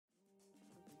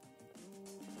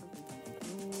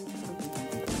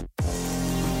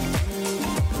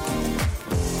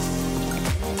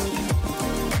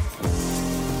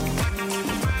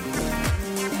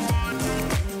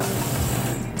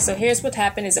So Here's What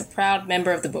Happened is a proud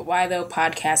member of the But Why Though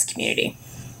podcast community.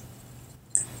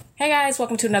 Hey guys,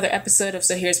 welcome to another episode of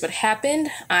So Here's What Happened.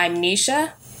 I'm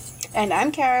Nisha. And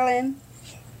I'm Carolyn.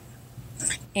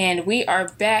 And we are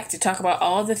back to talk about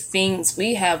all the things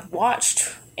we have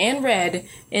watched and read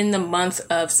in the month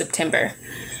of September.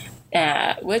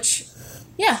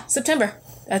 September.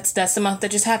 That's the month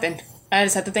that just happened. I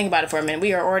just have to think about it for a minute.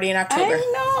 We are already in October.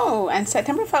 I know. And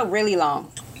September felt really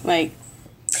long.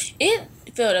 It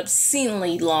felt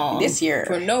obscenely long. This year.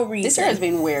 For no reason. This year has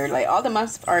been weird. All the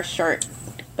months are short,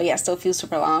 but yeah, still feels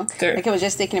super long. Sure. I was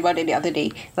just thinking about it the other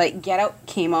day. Get Out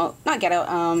came out. Not Get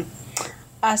Out,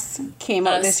 Us came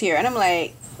out this year. And I'm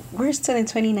like, we're still in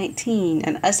 2019.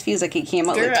 And Us feels like it came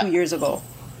out 2 years ago.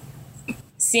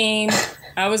 Same.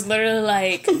 I was literally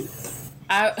like...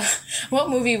 what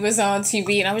movie was on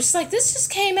TV? And I was just like, this just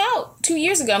came out 2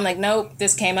 years ago. I'm like, nope,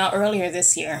 this came out earlier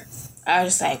this year. I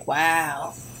was just like,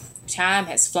 wow, time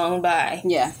has flown by.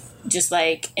 Yeah. Just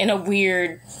in a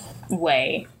weird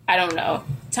way. I don't know.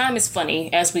 Time is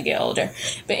funny as we get older.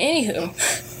 But anywho,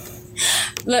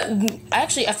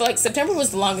 actually, I feel like September was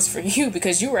the longest for you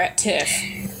because you were at TIFF.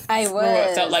 I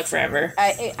was. It felt like forever.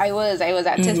 I was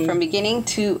at TIFF from beginning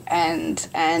to end.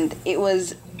 And it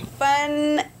was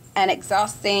fun and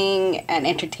exhausting and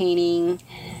entertaining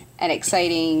and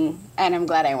exciting, and I'm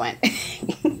glad I went.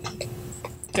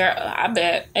 Girl, I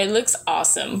bet. It looks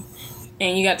awesome.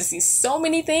 And you got to see so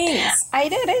many things. I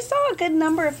did. I saw a good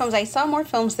number of films. I saw more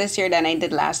films this year than I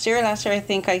did last year. Last year, I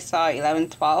think I saw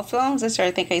 11, 12 films. This year,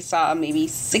 I think I saw maybe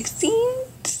 16,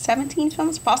 17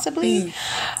 films, possibly.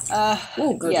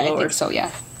 Oh, good yeah, Lord. I think so,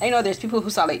 yeah. I know there's people who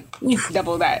saw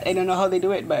double that. I don't know how they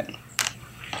do it, but...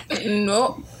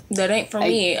 Nope. That ain't for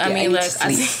me. I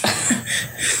think...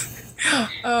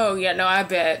 Oh, yeah, no, I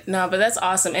bet. No, but that's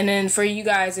awesome. And then for you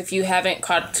guys, if you haven't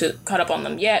caught up on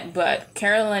them yet, but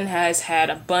Carolyn has had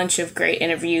a bunch of great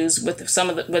interviews with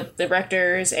with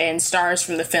directors and stars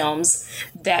from the films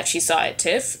that she saw at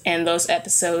TIFF, and those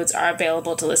episodes are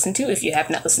available to listen to if you have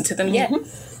not listened to them yet.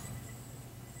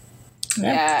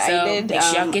 Yeah, so I did. Make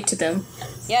sure y'all get to them.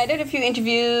 Yeah, I did a few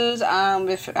interviews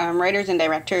with writers and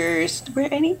directors.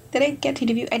 Did I get to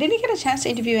interview? I didn't get a chance to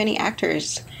interview any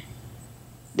actors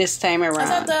this time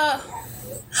around.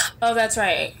 Oh, that's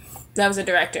right. That was a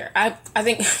director. I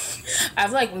think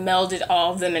I've melded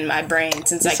all of them in my brain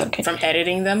since from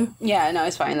editing them. Yeah, no,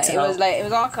 it's fine. It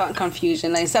was all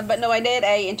confusion stuff. But no,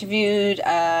 I interviewed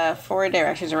 4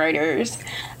 directors and writers,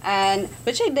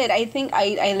 which I did. I think I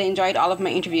enjoyed all of my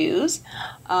interviews.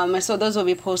 So those will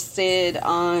be posted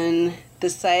on the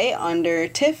site under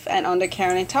TIFF and under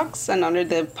Carolyn Talks and under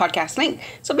the podcast link.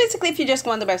 So basically, if you just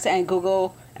go on the website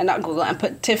and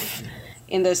put TIFF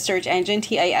in the search engine,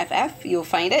 TIFF, you'll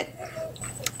find it.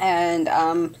 And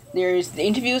there's the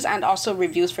interviews and also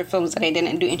reviews for films that I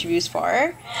didn't do interviews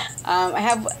for. I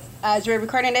have, as we're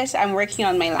recording this, I'm working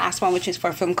on my last one, which is for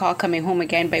a film called Coming Home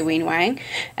Again by Wayne Wang.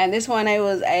 And this one, I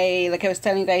was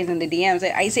telling you guys in the DMs,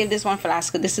 I saved this one for last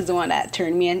because this is the one that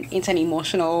turned me into an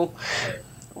emotional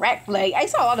wreck. I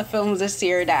saw a lot of films this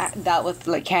year that dealt with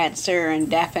cancer and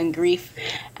death and grief,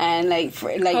 and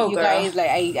guys,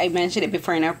 I mentioned it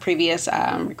before in our previous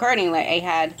recording. I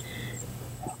had,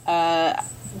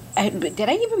 did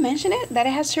I even mention it that I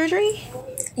had surgery?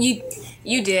 You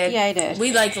did. Yeah, I did.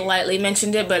 We lightly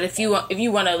mentioned it, but if you want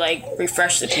to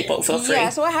refresh the people, feel free. Yeah.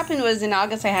 So what happened was in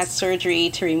August I had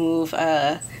surgery to remove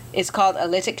it's called a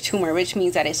lytic tumor, which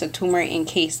means that it's a tumor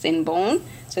encased in bone.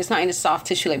 So it's not in the soft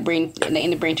tissue brain, in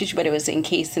the brain tissue, but it was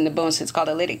encased in the bone. So it's called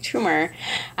a lytic tumor.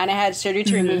 And I had surgery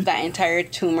to remove that entire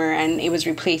tumor, and it was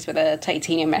replaced with a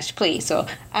titanium mesh plate. So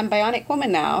I'm a bionic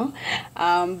woman now.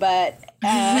 But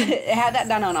I had that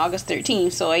done on August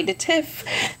 13th. So I did TIFF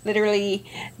literally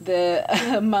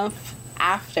the month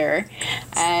after.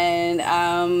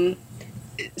 And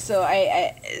so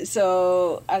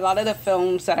so a lot of the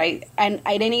films that I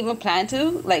didn't even plan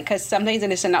to, because sometimes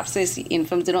in the synopsis in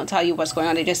films they don't tell you what's going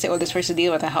on. They just say, oh, this person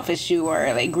deal with a health issue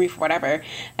or grief or whatever,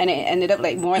 and it ended up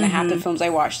more than half the films I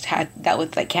watched had dealt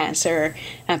with cancer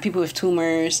and people with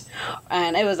tumors,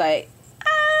 and it was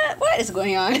what is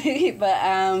going on?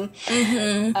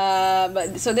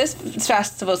 But so this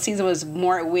festival season was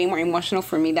way more emotional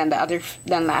for me than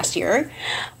last year.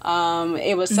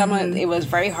 It was it was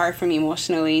very hard for me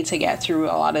emotionally to get through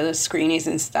a lot of the screenings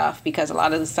and stuff, because a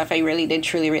lot of the stuff I really did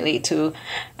truly relate to,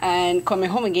 and Coming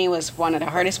Home Again was one of the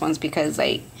hardest ones because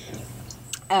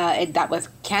it dealt with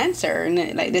cancer,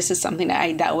 and this is something that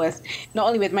I dealt with not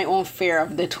only with my own fear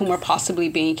of the tumor possibly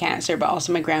being cancer, but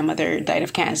also my grandmother died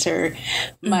of cancer.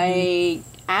 My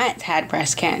aunt had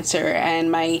breast cancer, and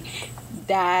my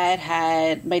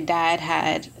dad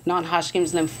had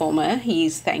non-Hodgkin's lymphoma.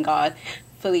 He's, thank God,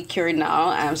 fully cured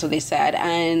now, so they said.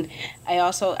 And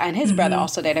his brother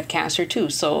also died of cancer too.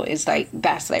 So it's like,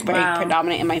 that's like very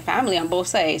predominant in my family on both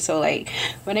sides. So like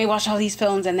when I watched all these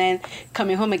films, and then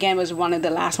Coming Home Again was one of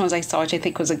the last ones I saw, which I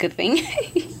think was a good thing.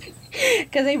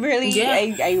 Because I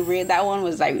read that one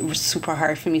was like super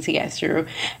hard for me to get through,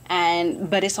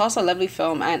 but it's also a lovely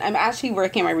film, and I'm actually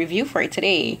working on my review for it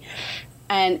today.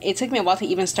 And it took me a while to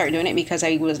even start doing it because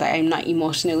I was like, I'm not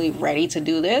emotionally ready to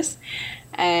do this.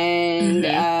 And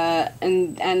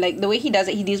and like the way he does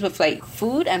it, he deals with like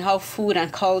food and how food and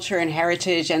culture and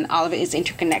heritage and all of it is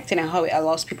interconnected, and how it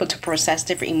allows people to process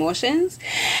different emotions.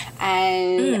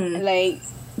 And like,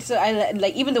 so I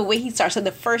like, even the way he starts. So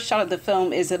the first shot of the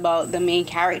film is about the main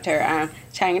character,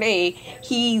 Chang-rae.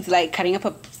 He's like cutting up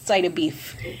a side of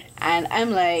beef, and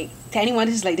I'm like, to anyone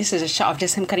this is a shot of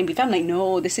just him cutting beef. I'm like,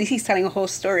 no, he's telling a whole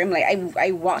story. I'm like,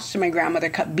 I watched my grandmother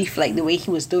cut beef like the way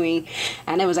he was doing,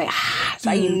 and I was like,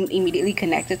 so I immediately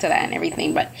connected to that and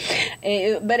everything. But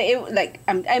it like,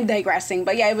 I'm digressing.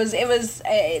 But yeah, it was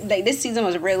like, this season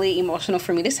was really emotional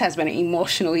for me. This has been an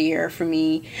emotional year for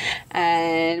me, but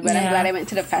I'm glad I went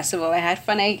to the festival. I had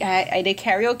fun. I did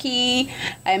karaoke.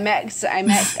 I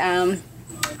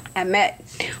met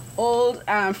old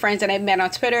friends that I met on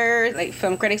Twitter, like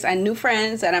film critics, and new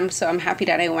friends, and I'm happy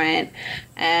that I went,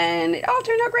 and it all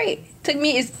turned out great.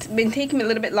 It's been taking me a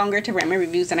little bit longer to write my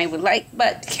reviews than I would like,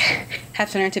 but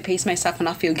have to learn to pace myself and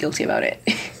not feel guilty about it.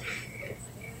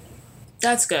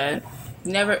 That's good.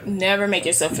 Never make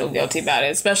yourself feel guilty about it,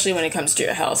 especially when it comes to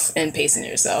your health and pacing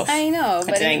yourself. I know,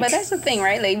 but that's the thing,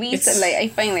 right? Like I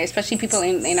find, like, especially people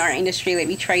in our industry, like,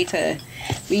 we try to,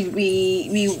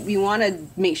 we want to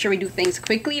make sure we do things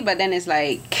quickly, but then it's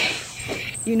like,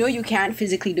 you can't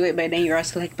physically do it, but then you're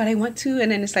also like, but I want to,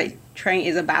 and then it's like, trying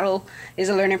is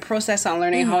a learning process on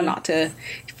learning how not to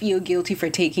feel guilty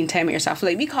for taking time for yourself.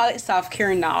 Like, we call it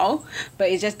self-care now, but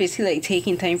it's just basically like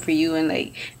taking time for you, and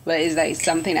like, but it's like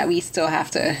something that we still have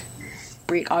to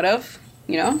break out of,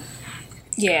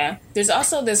 Yeah. There's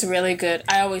also this really good,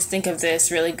 I always think of this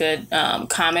really good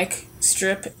comic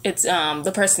strip. It's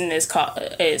the person is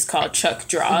called Chuck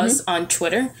Draws on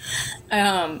Twitter.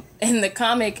 And the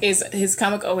comic his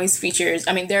comic always features,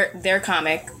 their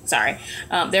comic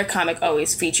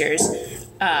always features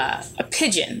a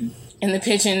pigeon. And the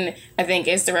pigeon, I think,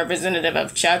 is the representative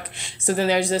of Chuck. So then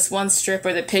there's this one strip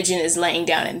where the pigeon is laying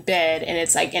down in bed, and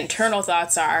it's like, internal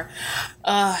thoughts are,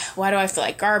 why do I feel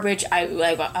like garbage?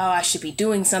 I should be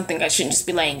doing something. I shouldn't just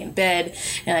be laying in bed.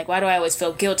 And like, why do I always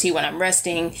feel guilty when I'm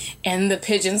resting? And the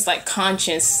pigeon's like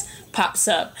conscience pops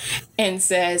up and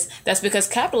says, that's because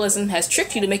capitalism has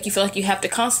tricked you to make you feel like you have to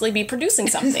constantly be producing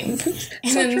something.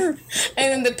 And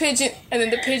then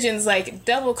the pigeon's like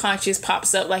double conscious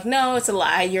pops up, like, no, it's a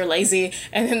lie, you're lazy.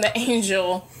 And then the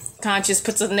angel conscious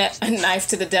puts a knife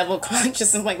to the devil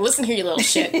conscious and like, listen here, you little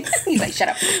shit. He's like, shut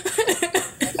up.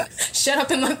 Shut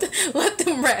up and let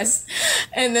them rest.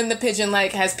 And then the pigeon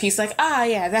like has peace, like,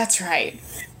 yeah, that's right.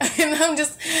 And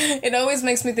it always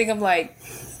makes me think of like,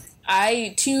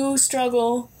 I too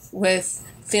struggle with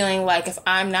feeling like if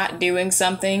I'm not doing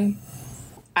something,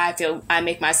 I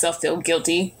make myself feel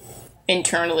guilty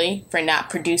internally for not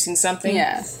producing something.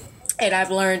 Yeah. And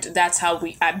I've learned that's how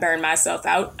I burn myself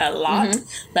out a lot.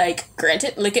 Like,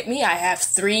 granted, look at me. I have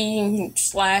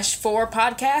 3/4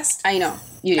 podcasts. I know.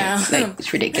 You do. Like,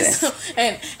 it's ridiculous.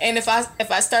 And if I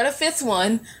start a 5th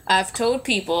one, I've told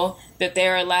people that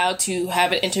they're allowed to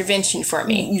have an intervention for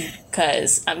me,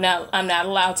 because I'm not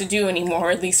allowed to do anymore,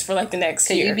 at least for like the next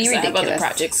year. Because I have other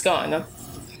projects going on.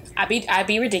 I'd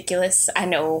be ridiculous. I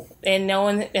know, and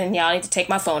y'all need to take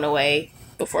my phone away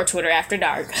before Twitter after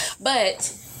dark.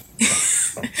 But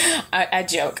I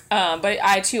joke. But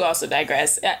I too also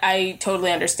digress. I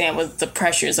totally understand with the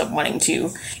pressures of wanting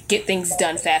to get things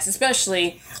done fast,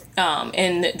 especially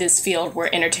in this field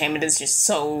where entertainment is just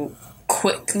so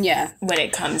quick when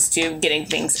it comes to getting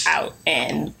things out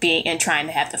and trying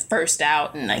to have the first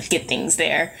out and like get things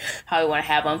there how we want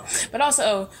to have them. But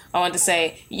also I wanted to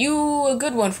say, you a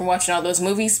good one for watching all those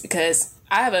movies, because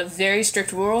I have a very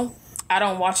strict rule. I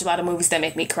don't watch a lot of movies that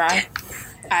make me cry.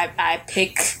 I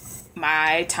pick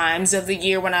my times of the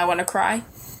year when I want to cry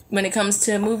when it comes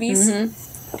to movies.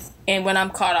 And when I'm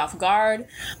caught off guard,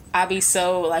 I be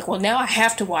so like, well, now I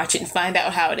have to watch it and find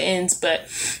out how it ends. But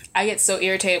I get so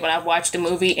irritated when I've watched a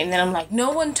movie and then I'm like, no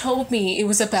one told me it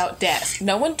was about death.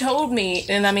 No one told me.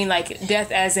 And I mean, like,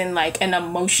 death as in like an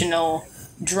emotional,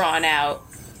 drawn out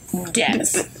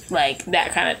death. like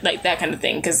that kind of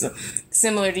thing. Because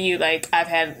similar to you, like,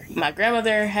 my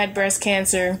grandmother had breast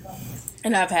cancer.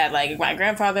 And I've had, like, my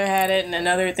grandfather had it and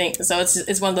another thing. So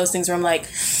it's one of those things where I'm like,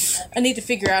 I need to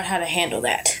figure out how to handle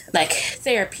that. Like,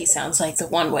 therapy sounds like the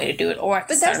one way to do it. Or I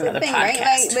can start another podcast. Right?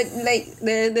 Like, but, like,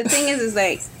 the thing is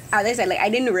like, as I said, like, I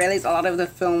didn't realize a lot of the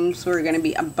films were going to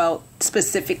be about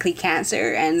specifically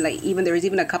cancer. And, like, there was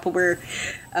even a couple where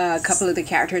a couple of the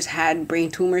characters had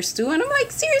brain tumors, too. And I'm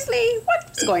like, seriously?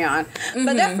 What's going on? Mm-hmm.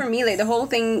 But that, for me, like, the whole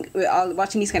thing,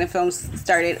 watching these kind of films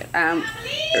started...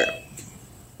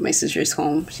 my sister's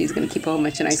home. She's going to keep a whole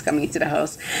bunch of noise coming into the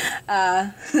house.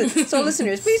 So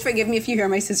listeners, please forgive me if you hear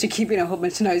my sister keeping a whole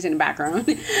bunch of noise in the background.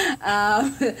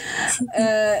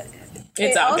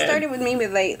 It all started with me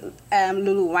with, like,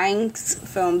 Lulu Wang's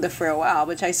film The Farewell,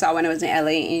 which I saw when I was in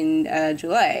LA in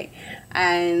July.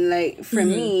 And, like, for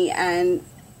me, and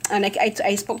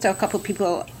I spoke to a couple of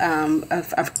people,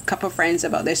 a couple of friends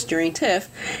about this during TIFF,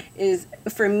 is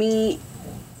for me,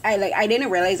 I didn't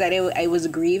realize that I was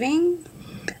grieving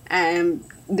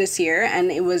this year,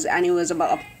 and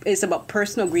it's about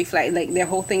personal grief, like their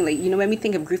whole thing, like, you know, when we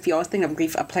think of grief, you always think of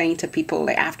grief applying to people,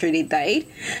 like, after they died,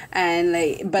 and,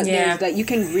 like, but there's, like, you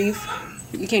can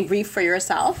grieve for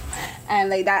yourself, and,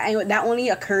 like, that only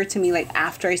occurred to me, like,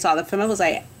 after I saw the film. I was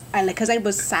like, and, like, because I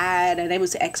was sad and I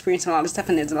was experiencing a lot of stuff,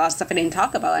 and there's a lot of stuff I didn't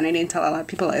talk about, and I didn't tell a lot of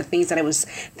people the things that I was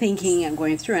thinking and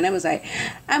going through, and I was like,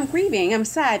 I'm grieving, I'm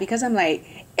sad, because I'm like,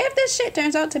 if this shit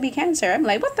turns out to be cancer, I'm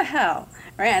like, what the hell?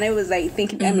 Right? And I was, like,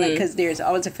 thinking, I'm like, because there's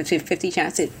always a 50-50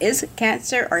 chance it is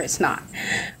cancer or it's not.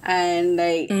 And,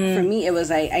 like, for me, it was,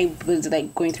 like, I was,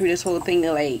 like, going through this whole thing,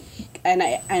 like,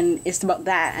 and it's about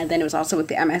that, and then it was also with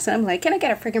the MS, and I'm like, can I get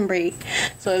a freaking break?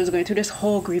 So I was going through this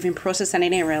whole grieving process, and I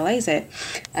didn't realize it.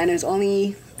 And it was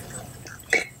only...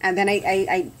 And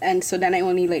then so then I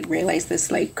only, like, realized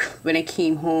this, like, when I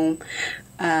came home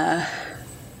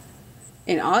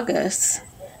in August,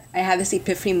 I had this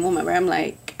epiphany moment where I'm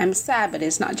like, I'm sad, but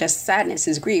it's not just sadness,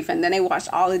 it's grief. And then I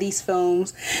watched all of these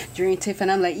films during TIFF,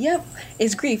 and I'm like, yep,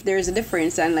 it's grief. There's a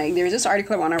difference. And, like, there's this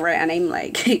article I want to write, and I'm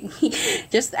like,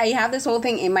 I have this whole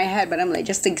thing in my head, but I'm like,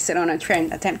 just to sit on a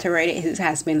trend, attempt to write it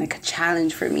has been, like, a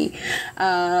challenge for me.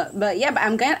 But yeah, but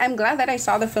I'm glad that I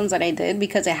saw the films that I did,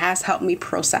 because it has helped me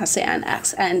process it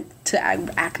and to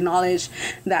acknowledge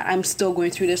that I'm still going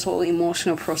through this whole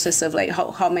emotional process of, like,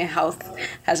 how my health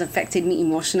has affected me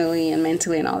emotionally and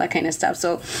mentally and all that kind of stuff.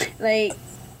 So, like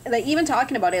even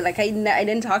talking about it, like, I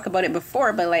didn't talk about it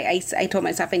before, but, like, I told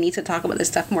myself I need to talk about this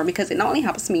stuff more, because it not only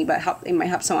helps me, but it might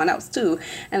help someone else too.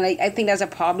 And, like, I think there's a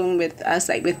problem with us,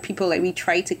 like, with people, like, we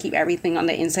try to keep everything on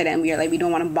the inside, and we are like, we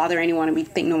don't want to bother anyone, and we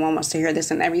think no one wants to hear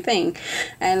this and everything,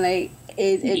 and, like,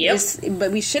 is,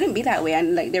 but we shouldn't be that way.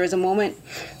 And, like, there was a moment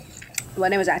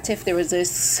when I was at TIFF, there was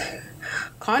this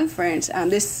conference,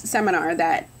 this seminar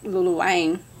that Lulu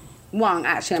Wang,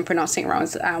 actually, I'm pronouncing it wrong,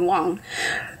 it's Wang.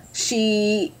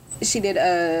 She did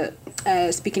a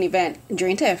speaking event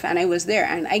during TIFF, and I was there,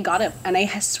 and I got up, and I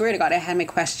swear to God, I had my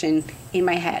question in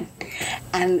my head,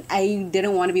 and I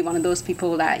didn't want to be one of those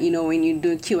people that, you know, when you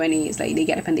do Q&As, like, they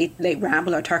get up and they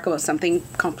ramble or talk about something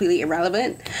completely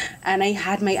irrelevant, and I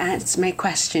had my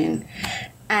question.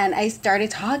 And I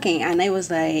started talking, and I was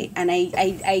like,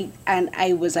 I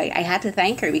was like, I had to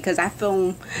thank her, because that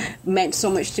film meant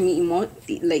so much to me,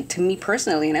 like, to me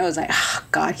personally. And I was like, oh,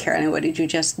 God, Carolyn, what did you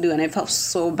just do? And I felt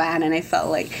so bad, and I felt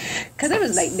like, because I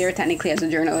was, like, there technically as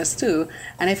a journalist too,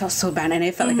 and I felt so bad, and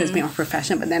I felt like I was being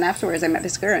unprofessional. But then afterwards, I met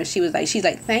this girl, and she's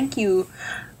like, thank you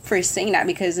for saying that,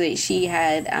 because, like,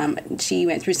 she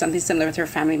went through something similar with her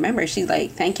family member. She's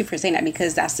like, thank you for saying that,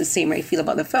 because that's the same way I feel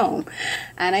about the film.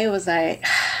 And I was like,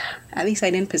 at least I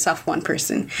didn't piss off one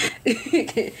person.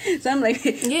 So I'm like,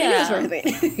 it was worth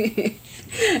it.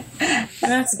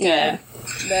 That's good. Yeah.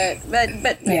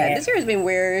 But yeah, this year has been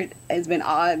weird. It's been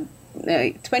odd.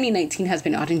 2019 has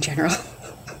been odd in general.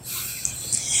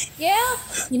 Yeah,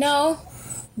 you know,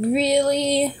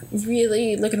 really,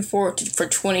 really looking forward for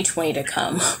 2020 to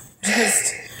come.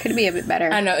 Just could be a bit better.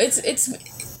 I know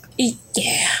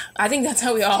yeah. I think that's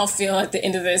how we all feel at the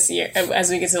end of this year, as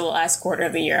we get to the last quarter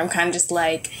of the year. I'm kind of just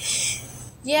like,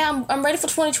 yeah, I'm ready for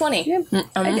 2020. Yeah.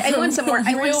 I want some more.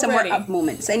 I want some more up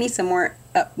moments. I need some more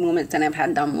up moments than I've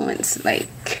had down moments. Like,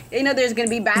 you know, there's gonna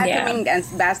be bad coming and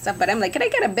bad stuff, but I'm like, can I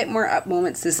get a bit more up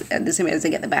moments this same as I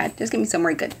get the bad? Just give me some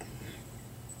more good.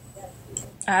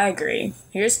 I agree.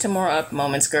 Here's to more up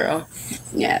moments, girl.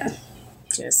 Yeah.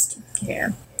 Just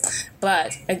here.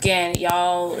 But again,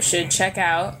 y'all should check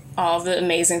out all the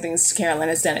amazing things Carolyn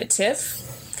has done at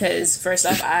TIFF. Because first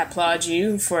off, I applaud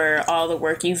you for all the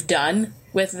work you've done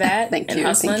with that. Thank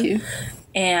you.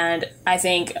 And I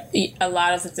think a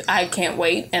lot of I can't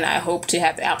wait, and I hope to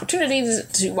have the opportunity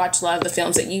to watch a lot of the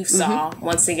films that you saw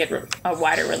once they get a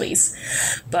wider release.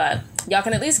 But y'all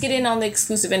can at least get in on the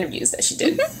exclusive interviews that she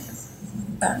did.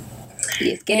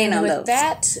 Yes, get in on those.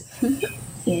 That,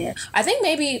 yeah. I think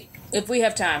maybe if we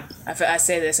have time, I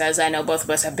say this as I know both of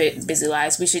us have busy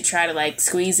lives, we should try to like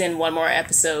squeeze in one more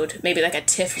episode, maybe like a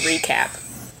TIFF recap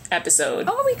episode.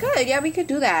 Oh, we could. Yeah, we could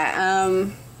do that.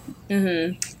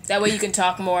 That way you can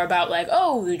talk more about like,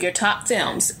 oh, your top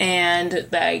films, and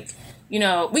like, you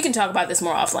know, we can talk about this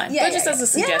more offline. Yeah, but just as a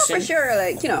suggestion. Yeah, for sure.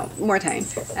 Like, you know, more time.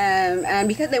 And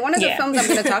because one of the films I'm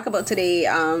going to talk about today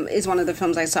is one of the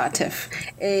films I saw at TIFF.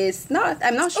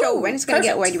 I'm not sure when it's going to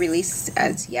get wide release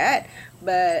as yet,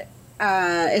 but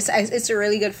it's a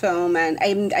really good film, and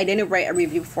I didn't write a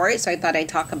review for it, so I thought I'd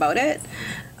talk about it.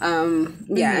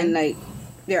 Yeah, and like,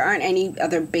 there aren't any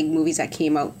other big movies that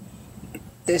came out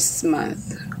this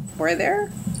month. Were there?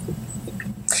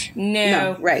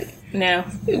 No. Right. No.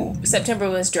 September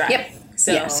was dry.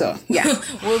 Yep. So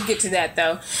we'll get to that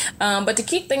though. But to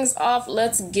keep things off,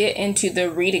 let's get into the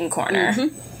reading corner.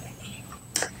 Would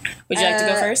you like to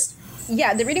go first?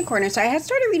 Yeah, the reading corner. So I had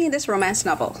started reading this romance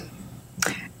novel,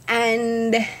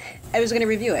 and I was going to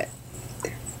review it.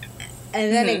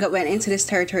 And then it went into this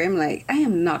territory. I'm like, I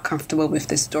am not comfortable with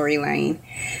this storyline.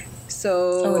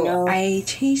 So I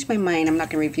changed my mind. I'm not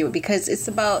going to review it because it's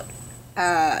about,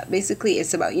 basically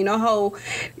it's about, you know how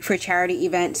for charity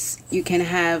events you can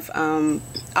have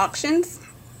auctions?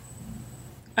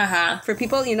 For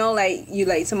people, you know, like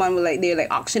someone will they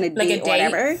auction a date or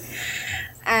whatever.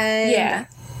 And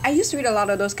I used to read a lot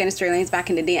of those kind of storylines back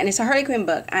in the day, and it's a Harley Quinn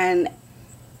book, and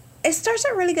it starts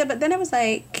out really good, but then I was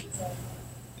like,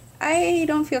 I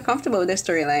don't feel comfortable with this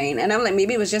storyline, and I'm like,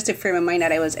 maybe it was just a frame of mind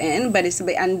that I was in, but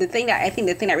the thing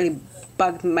that really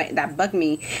bugged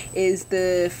me is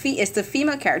the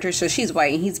female character. So she's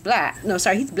white and he's black. No,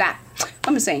 sorry, he's black.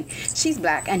 I'm just saying, she's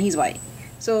black and he's white.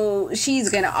 So she's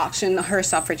gonna auction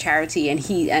herself for charity,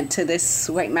 and to this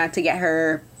white man to get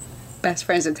her best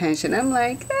friend's attention. I'm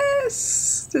like,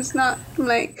 it's not. I'm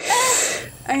like,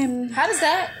 How does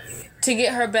that? To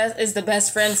get her the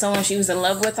best friend someone she was in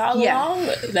love with all along?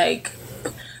 Like,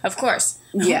 of course.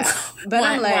 Yeah. But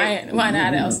I'm like, why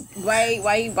not else?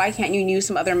 Why can't you use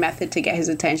some other method to get his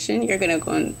attention? You're gonna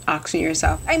go and auction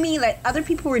yourself. I mean, like, other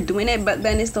people were doing it, but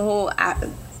then it's the whole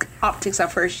optics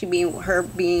of her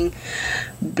being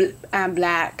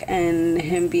black and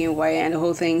him being white, and the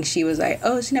whole thing. She was like,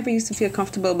 oh, she never used to feel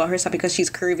comfortable about herself because she's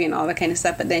curvy and all that kind of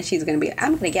stuff, but then she's gonna be,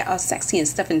 I'm gonna get all sexy and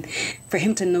stuff, and for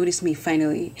him to notice me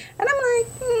finally. And I'm like,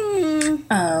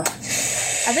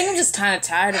 I think I'm just kind of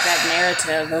tired of that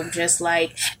narrative of just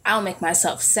like, I'll make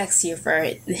myself sexier for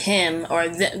him, or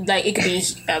like it could be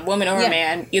a woman or a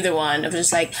man, either one, of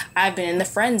just like, I've been in the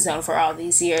friend zone for all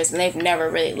these years and they've never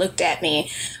really looked at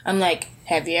me. I'm like,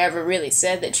 have you ever really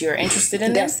said that you're interested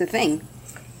in them? That's the thing.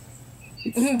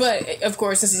 But of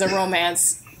course, this is a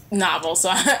romance novel, so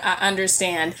I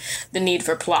understand the need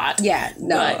for plot. Yeah,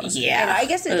 no. But yeah. And I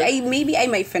guess maybe I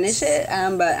might finish it,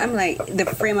 but I'm like, the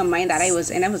frame of mind that I was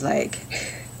in, I was like,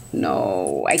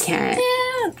 no, I can't.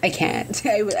 Yeah. I can't.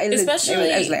 I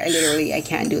literally, I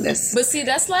can't do this. But see,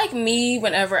 that's like me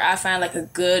whenever I find like a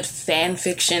good fan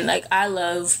fiction. Like, I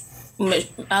love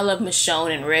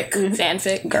Michonne and Rick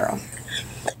fanfic.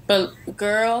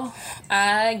 Girl,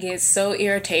 I get so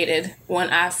irritated when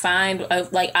I find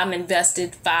like I'm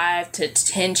invested 5 to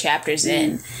 10 chapters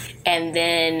in, and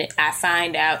then I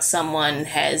find out someone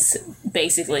has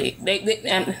basically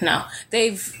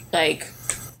they've like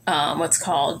what's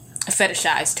called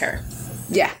fetishized her.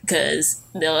 Yeah. Because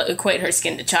they'll equate her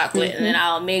skin to chocolate, and then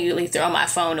I'll immediately throw my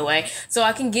phone away. So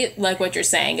I can get, like, what you're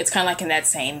saying. It's kind of like in that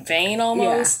same vein,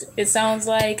 almost, it sounds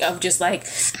like, of just, like,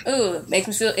 ooh, it makes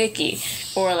me feel icky.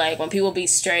 Or, like, when people be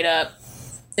straight up,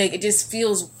 like, it just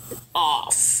feels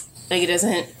off. Like, it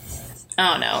doesn't,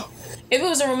 I don't know. If it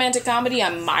was a romantic comedy, I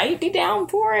might be down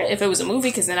for it. If it was a movie,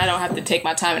 because then I don't have to take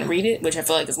my time and read it, which I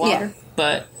feel like is longer. Yeah.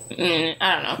 But I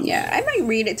don't know. Yeah, I might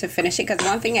read it to finish it, because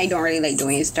one thing I don't really like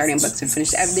doing is starting books to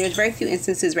finish it. There's very few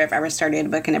instances where I've ever started a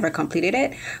book and never completed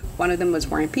it. One of them was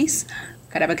War and Peace.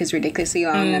 That book is ridiculously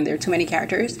long and there are too many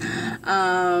characters.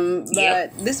 But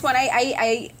this one,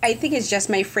 I think it's just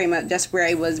my frame up, just where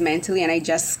I was mentally, and I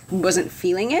just wasn't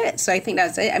feeling it. So I think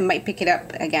that's it. I might pick it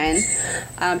up again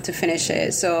to finish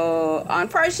it. So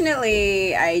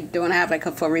unfortunately, I don't have like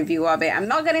a full review of it. I'm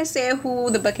not gonna say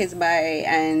who the book is by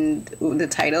and the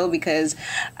title, because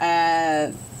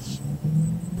since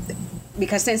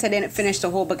I didn't finish the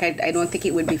whole book, I don't think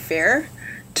it would be fair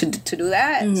to do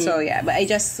that. So yeah, but I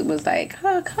just was like,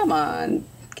 oh, come on,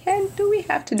 do we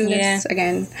have to do this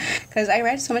again? Because I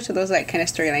read so much of those like kind of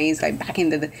storylines like back in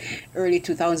the early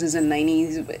 2000s and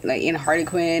 90s, like in Harley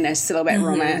Quinn and silhouette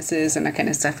romances and that kind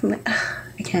of stuff. I'm like,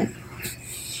 I can't.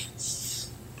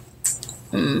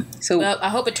 So well, I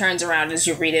hope it turns around as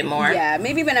you read it more. Yeah,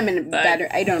 maybe when I'm in a better,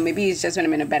 I don't know, maybe it's just when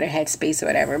I'm in a better headspace or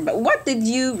whatever. But what did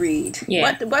you read?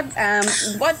 Yeah.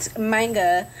 What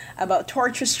manga about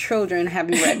torturous children have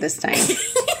you read this time?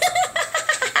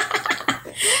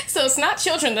 So it's not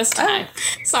children this time. Oh.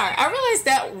 Sorry, I realized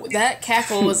that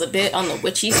cackle was a bit on the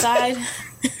witchy side.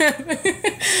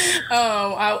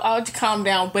 I'll calm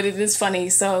down, but it is funny.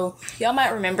 So y'all might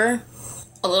remember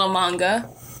a little manga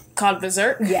called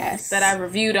Berserk. Yes. That I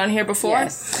reviewed on here before.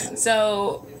 Yes.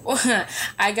 So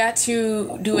I got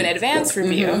to do an advanced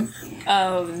review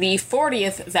of the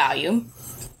 40th volume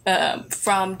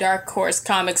from Dark Horse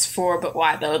Comics for But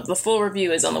Why. The full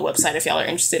review is on the website if y'all are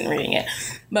interested in reading it.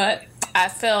 But I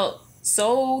felt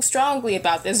so strongly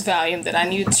about this volume that I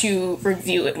need to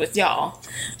review it with y'all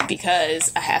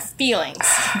because I have feelings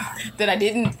that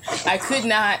I could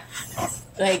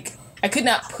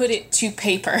not put it to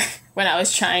paper when I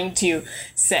was trying to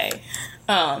say.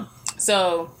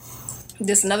 So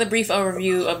just another brief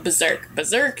overview of Berserk.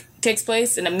 Berserk takes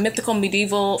place in a mythical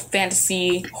medieval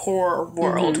fantasy horror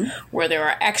world where there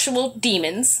are actual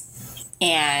demons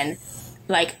and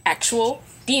actual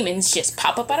demons just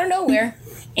pop up out of nowhere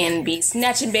and be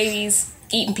snatching babies,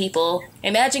 eating people.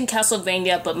 Imagine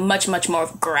Castlevania, but much, much more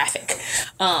graphic.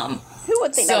 Who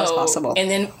would think that was possible? And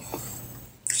then,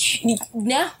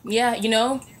 yeah,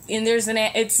 and there's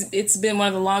it's been one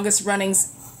of the longest running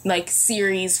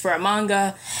series for a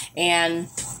manga, and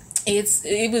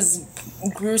it was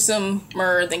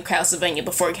gruesomer than Castlevania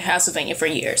before Castlevania for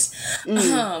years.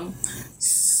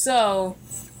 So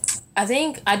I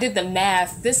think I did the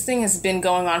math. This thing has been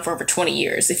going on for over 20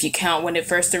 years, if you count when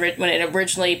it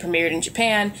originally premiered in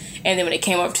Japan, and then when it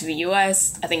came over to the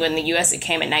U.S. I think in the U.S. it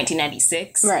came in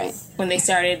 1996. Right. When they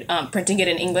started printing it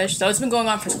in English. So it's been going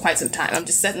on for quite some time. I'm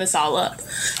just setting this all up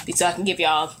so I can give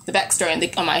y'all the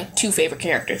backstory on my two favorite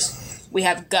characters. We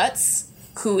have Guts,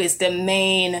 who is the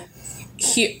main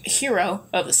hero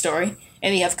of the story,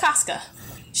 and you have Casca.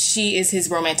 She is his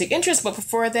romantic interest, but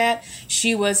before that,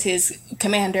 she was his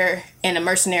commander in a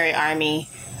mercenary army.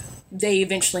 They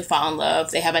eventually fall in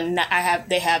love. They have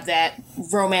that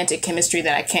romantic chemistry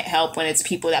that I can't help when it's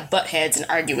people that butt heads and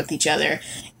argue with each other,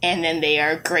 and then they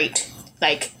are great,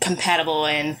 compatible,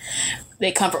 and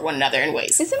they comfort one another in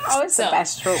ways. Isn't it always the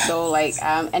best trope though?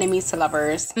 Enemies to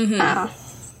lovers.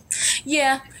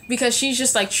 Yeah. Because she's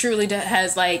just truly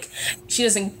has she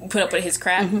doesn't put up with his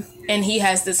crap, and he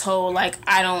has this whole I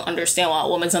don't understand why a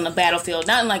woman's on the battlefield.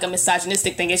 Not in a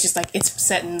misogynistic thing. It's just it's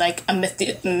set in a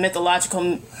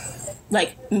mythological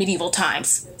medieval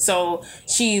times. So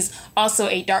she's also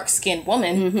a dark skinned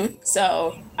woman.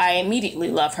 So I immediately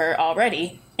love her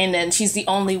already, and then she's the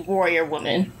only warrior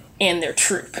woman in their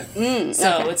troop.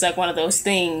 So it's one of those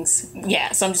things.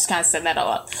 Yeah, so I'm just kind of setting that all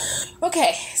up.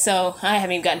 Okay, so I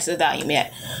haven't even gotten to the volume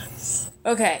yet.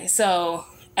 Okay, so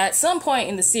at some point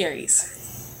in the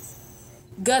series,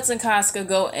 Guts and Casca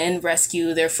go and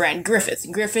rescue their friend Griffith.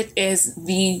 Griffith is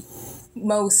the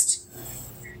most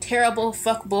terrible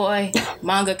fuckboy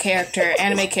manga character,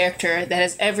 anime character that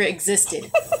has ever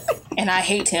existed. And I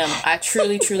hate him. I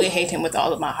truly, truly hate him with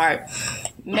all of my heart.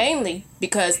 Mainly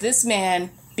because this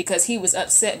man... because he was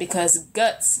upset because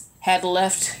Guts had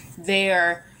left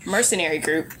their mercenary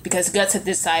group because Guts had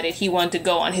decided he wanted to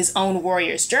go on his own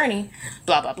warrior's journey,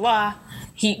 blah, blah, blah.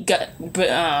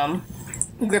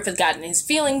 Griffith got in his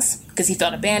feelings because he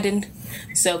felt abandoned.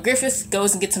 So Griffith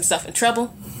goes and gets himself in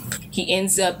trouble. He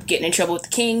ends up getting in trouble with the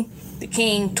king. The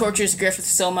king tortures Griffith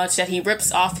so much that he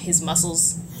rips off his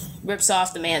muscles, rips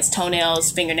off the man's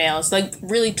toenails, fingernails,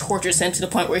 really tortures him to the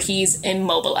point where he's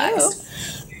immobilized. Oh.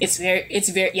 It's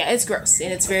gross,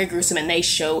 and it's very gruesome, and they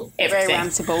show everything. Very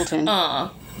Ramsay Bolton.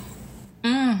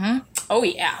 Oh,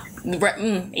 yeah.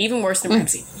 Even worse than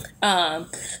Ramsay.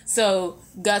 So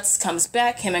Guts comes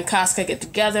back, him and Casca get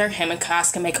together, him and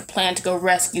Casca make a plan to go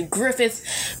rescue Griffith.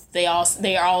 They are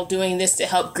all doing this to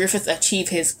help Griffith achieve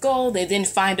his goal. They then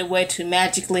find a way to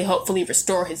magically, hopefully,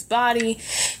 restore his body.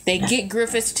 They get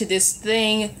Griffith to this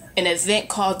thing, an event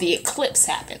called the Eclipse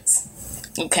happens.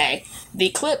 Okay? The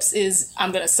eclipse is,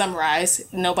 I'm going to summarize,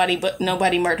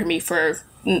 nobody murder me for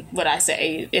what I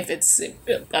say if it's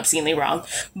obscenely wrong,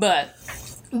 but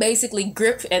basically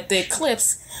at the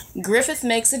eclipse, Griffith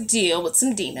makes a deal with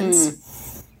some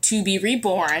demons to be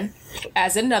reborn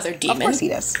as another demon. Of course he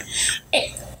does.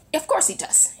 Of course he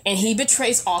does. And he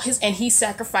betrays and he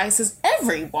sacrifices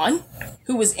everyone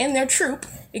who was in their troop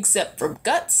except for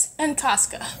Guts and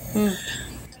Casca.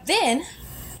 Then,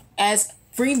 as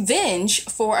revenge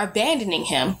for abandoning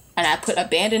him, and I put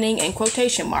abandoning in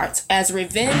quotation marks, as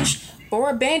revenge for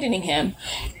abandoning him,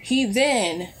 he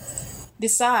then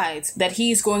decides that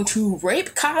he's going to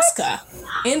rape Casca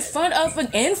in front of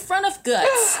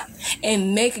Guts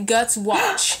and make Guts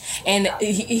watch. And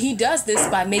he does this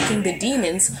by making the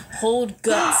demons hold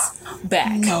Guts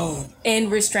back. No. And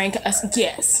restrain us.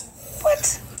 Yes.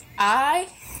 What?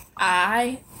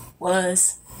 I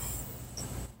was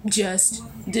just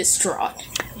distraught.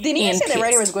 Didn't he say the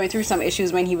writer was going through some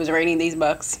issues when he was writing these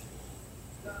books?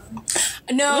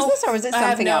 No. Was this or was it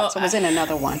something else? Or was it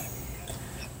another one?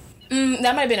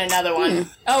 That might have been another one.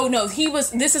 Oh no,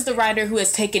 this is the writer who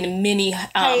has taken many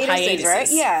hiatuses, right?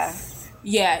 Yeah.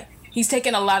 Yeah. He's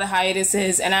taken a lot of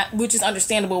hiatuses, which is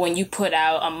understandable when you put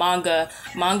out a manga.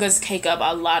 Mangas take up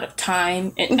a lot of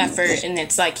time and effort, and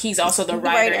it's like he's also the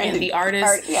writer and the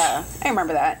artist. Yeah, I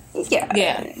remember that. Yeah.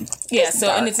 So,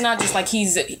 dark. And it's not just like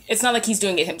it's not like he's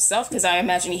doing it himself, because I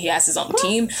imagine he has his own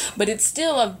team, but it's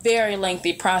still a very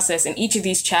lengthy process, and each of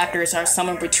these chapters are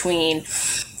somewhere between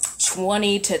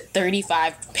 20 to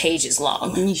 35 pages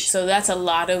long. So that's a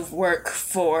lot of work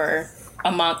for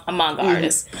a manga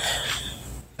artist.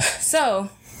 So,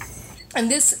 and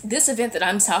this event that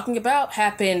I'm talking about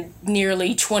happened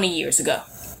nearly 20 years ago,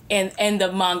 in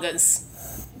the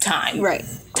manga's time. Right.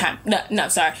 No,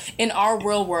 sorry. In our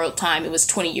real world time, it was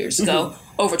 20 years ago,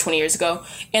 over 20 years ago.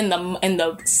 In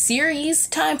the series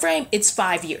time frame, it's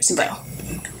 5 years ago.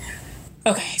 Right.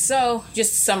 Okay, so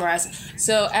just to summarize.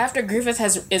 So after Griffith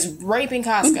is raping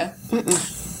Casca,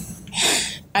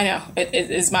 I know,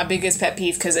 it is my biggest pet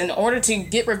peeve, because in order to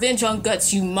get revenge on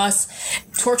Guts, you must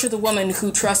torture the woman who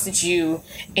trusted you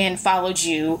and followed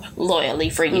you loyally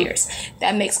for years.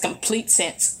 That makes complete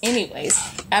sense. Anyways,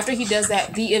 after he does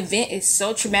that, the event is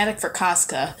so traumatic for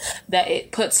Casca that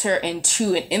it puts her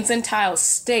into an infantile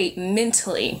state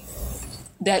mentally,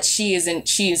 that she is in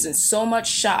so much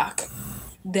shock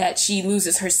that she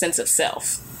loses her sense of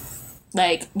self.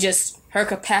 Like, just her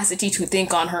capacity to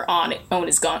think on her own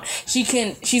is gone. She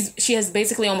has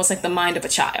basically almost like the mind of a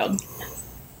child,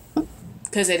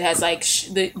 because it has like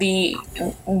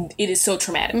it is so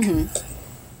traumatic.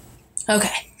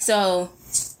 Okay, so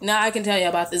now I can tell you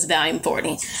about this volume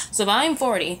 40. So volume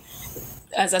 40,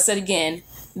 as I said again,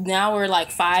 now we're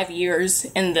like 5 years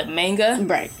in the manga,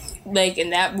 right? Like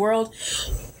in that world.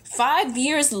 5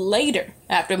 years later,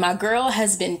 after my girl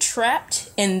has been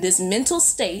trapped in this mental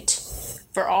state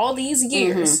for all these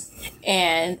years,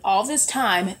 and all this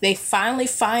time, they finally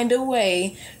find a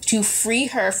way to free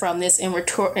her from this and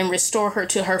restore her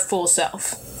to her full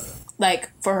self.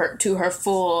 Like, to her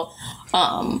full,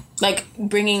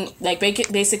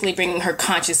 basically bringing her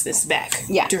consciousness back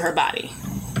to her body.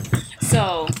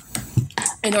 So,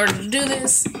 in order to do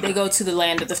this, they go to the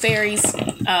land of the fairies,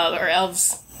 or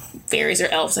elves. Fairies or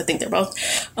elves, I think they're both.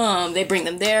 They bring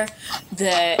them there,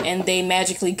 and they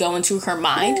magically go into her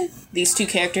mind. These two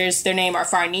characters, their name are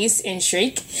Farnese and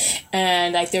Shriek,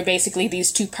 and like they're basically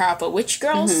these two powerful witch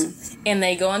girls, and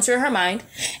they go into her mind,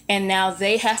 and now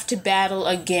they have to battle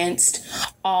against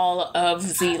all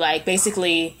of the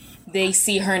basically they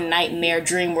see her nightmare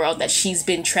dream world that she's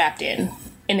been trapped in.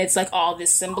 And it's like all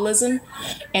this symbolism,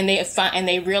 and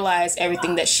they realize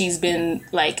everything that she's been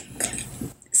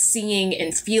seeing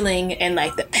and feeling, and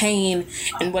like the pain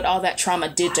and what all that trauma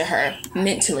did to her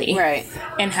mentally, right?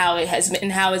 And how it has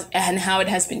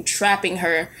been trapping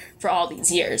her for all these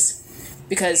years,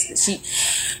 because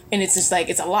it's just like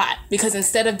it's a lot, because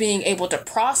instead of being able to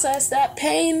process that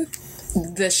pain,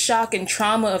 the shock and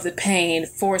trauma of the pain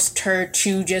forced her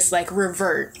to just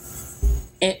revert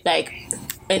it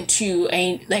into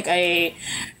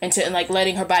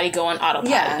letting her body go on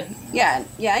autopilot. Yeah.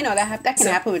 I know that can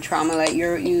happen with trauma. Like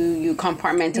you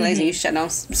compartmentalize and you shut down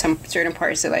some certain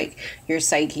parts of your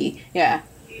psyche. Yeah.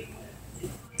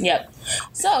 Yep.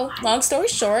 So, long story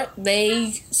short,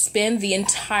 they spend the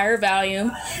entire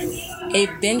volume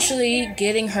eventually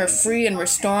getting her free and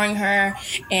restoring her,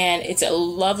 and it's a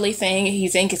lovely thing. You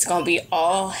think it's going to be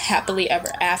all happily ever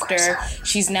after.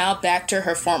 She's now back to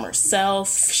her former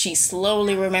self. She's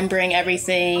slowly remembering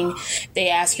everything. They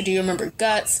ask her, do you remember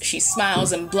Guts? She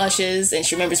smiles and blushes, and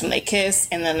she remembers when they kiss,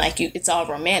 and then it's all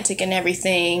romantic and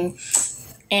everything.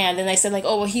 And then they said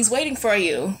oh, well, he's waiting for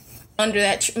you under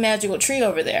that magical tree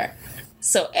over there.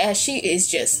 So as she is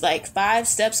just 5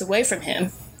 steps away from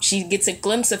him, she gets a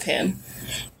glimpse of him,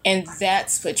 and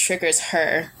that's what triggers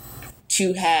her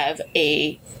to have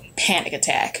a panic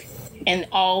attack, and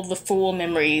all the full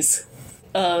memories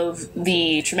of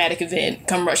the traumatic event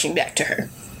come rushing back to her.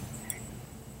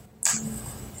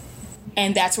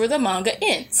 And that's where the manga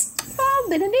ends. Well,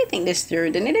 didn't they think this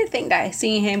through? Didn't they think that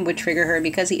seeing him would trigger her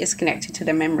because he is connected to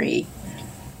the memory?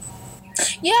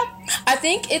 Yeah, I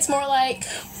think it's more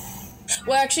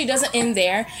Well, actually, it doesn't end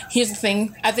there. Here's the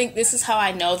thing. I think this is how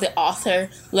I know the author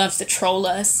loves to troll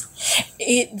us.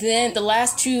 Then the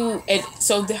last two,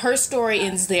 her story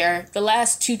ends there. The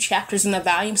last two chapters in the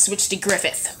volume switch to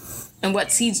Griffith and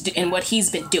what he's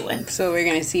been doing. So we're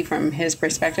gonna see from his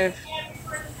perspective.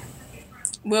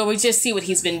 Well, we just see what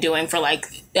he's been doing for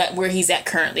where he's at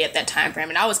currently at that time frame,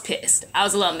 and I was pissed. I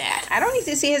was a little mad. I don't need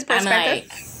to see his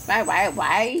perspective.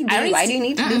 Why do you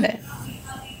need to do that?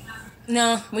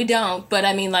 No, we don't. But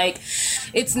I mean,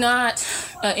 it's not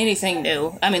anything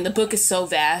new. I mean, the book is so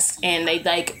vast, and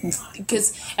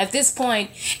because at this point,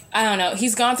 I don't know,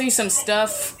 he's gone through some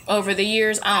stuff over the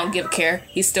years. I don't give a care.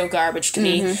 He's still garbage to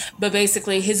me. But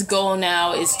basically, his goal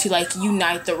now is to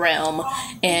unite the realm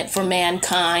and for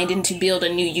mankind and to build a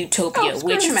new utopia.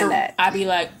 I'd be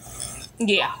like,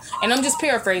 yeah. And I'm just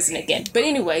paraphrasing again. But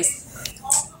anyways.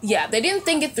 Yeah, they didn't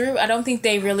think it through. I don't think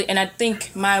they really... And I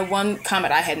think my one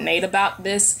comment I had made about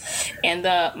this and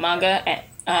the manga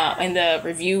and the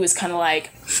review is kind of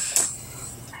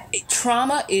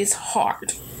trauma is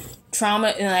hard. Trauma,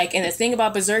 and the thing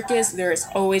about Berserk is there is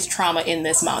always trauma in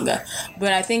this manga.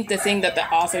 But I think the thing that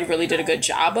the author really did a good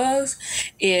job of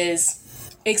is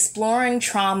exploring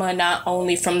trauma not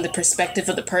only from the perspective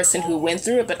of the person who went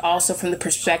through it, but also from the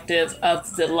perspective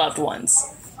of the loved ones.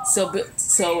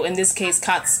 So in this case,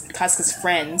 Casca's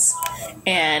friends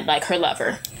and her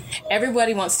lover,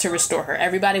 everybody wants to restore her.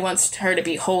 Everybody wants her to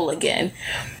be whole again,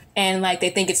 and they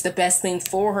think it's the best thing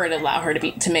for her to allow her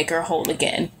to make her whole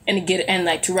again and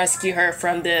to rescue her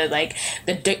from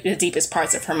the deepest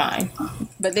parts of her mind.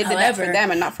 But they did that for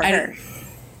them and not for her.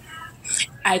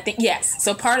 I think, yes.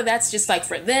 So part of that's just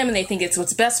for them, and they think it's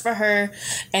what's best for her.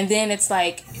 And then it's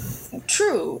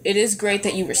true, it is great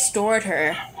that you restored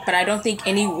her, but I don't think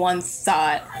anyone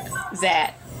thought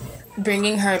that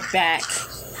bringing her back,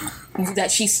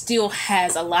 that she still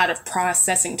has a lot of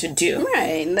processing to do.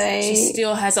 Right. She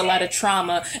still has a lot of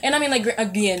trauma. And I mean,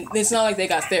 again, it's not like they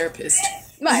got therapists.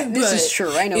 Right, this is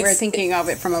true. I know we're thinking of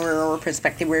it from a rural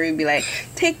perspective where we'd be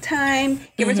take time,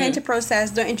 give her time to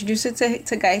process, don't introduce it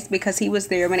to Geist because he was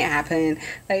there when it happened.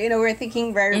 We're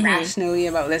thinking very rationally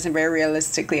about this and very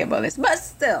realistically about this. But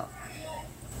still.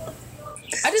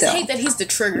 I just hate that he's the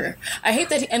trigger. I hate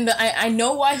that, I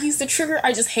know why he's the trigger.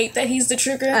 I just hate that he's the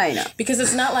trigger. I know. Because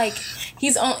it's not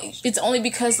it's only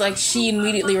because she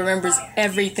immediately remembers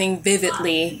everything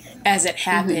vividly as it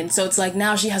happened. So it's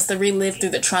now she has to relive through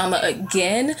the trauma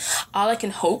again. All I can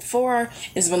hope for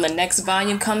is when the next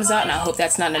volume comes out, and I hope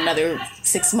that's not another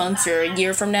 6 months or a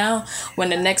year from now, when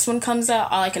the next one comes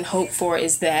out, all I can hope for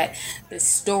is that the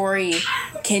story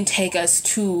can take us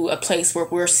to a place where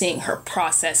we're seeing her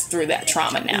process through that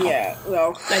trauma now. Yeah,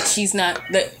 well, she's not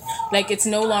it's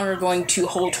no longer going to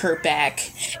hold her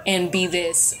back and be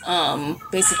this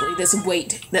basically this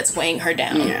weight that's weighing her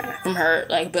down from her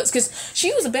but because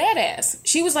she was a badass.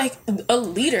 She was a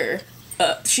leader.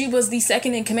 She was the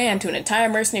second in command to an entire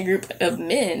mercenary group of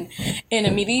men in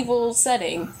a medieval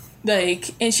setting.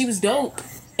 And she was dope.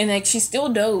 And she's still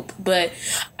dope, but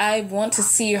I want to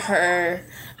see her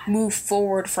move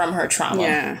forward from her trauma.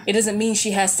 Yeah. It doesn't mean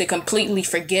she has to completely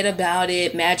forget about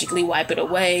it, magically wipe it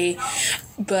away,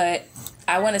 but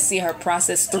I want to see her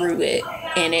process through it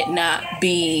and it not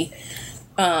be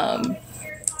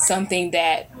something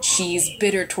that she's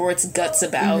bitter towards guts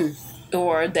about.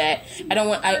 Or that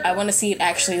I want to see it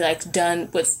actually done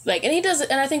with and he does it,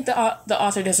 and I think the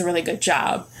author does a really good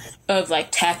job of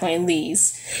tackling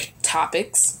these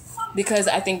topics, because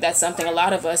I think that's something a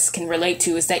lot of us can relate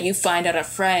to, is that you find out a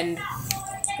friend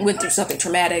went through something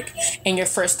traumatic and your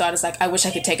first thought is I wish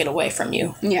I could take it away from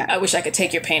you. Yeah. I wish I could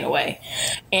take your pain away,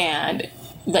 and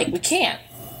we can't.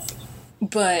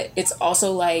 But it's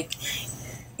also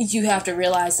you have to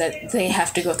realize that they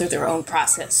have to go through their own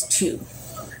process too.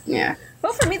 Yeah.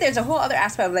 Well, for me, there's a whole other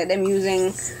aspect of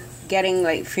them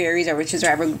getting fairies or witches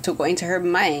or whatever to go into her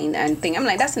mind and think. I'm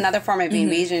that's another form of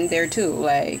invasion there too.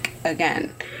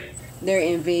 Again, they're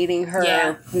invading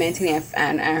her mentally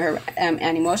and her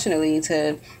and emotionally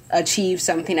to achieve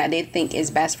something that they think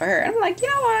is best for her. And I'm you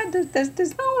know what?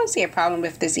 There's no one see a problem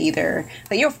with this either.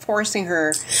 You're forcing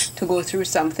her to go through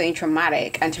something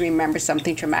traumatic and to remember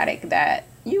something traumatic that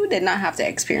you did not have to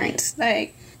experience.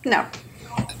 No.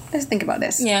 Let's think about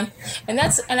this. Yeah, and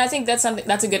I think that's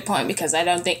a good point, because I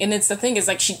don't think, and it's the thing is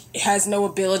she has no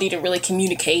ability to really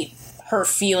communicate her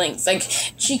feelings.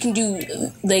 She can do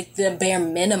the bare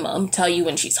minimum, tell you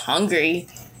when she's hungry,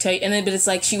 but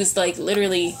it's she was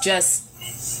literally just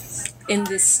in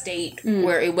this state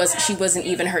where she wasn't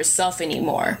even herself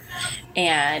anymore,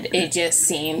 and it just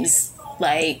seems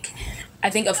I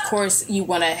think, of course, you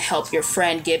want to help your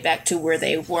friend get back to where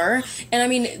they were. And I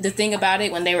mean, the thing about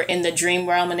it, when they were in the dream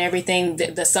realm and everything,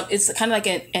 it's kind of like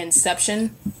an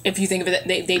Inception. If you think of it,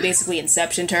 they basically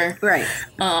Inceptioned her. Right.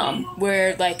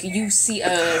 Where, like, you see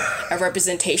a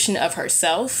representation of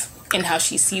herself and how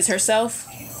she sees herself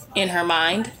in her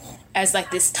mind as, like,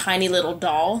 this tiny little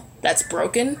doll that's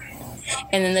broken.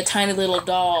 And then the tiny little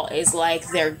doll is, like,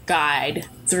 their guide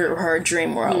through her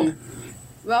dream world.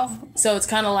 Well, so it's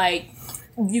kind of like,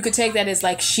 you could take that as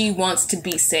like she wants to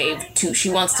be saved too. She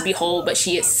wants to be whole, but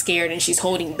she is scared and she's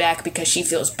holding back because she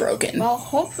feels broken. Well,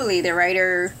 hopefully the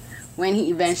writer, when he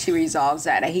eventually resolves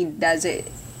that he does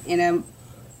it in a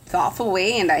thoughtful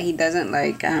way and that he doesn't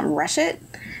like rush it.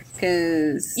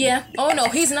 Cause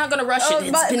he's not gonna rush it.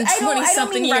 It's been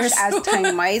 20-something years. Rush as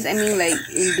time wise. I mean, like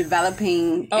in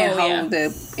developing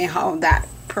and how that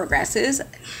progresses.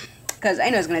 Because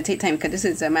I know it's going to take time, because this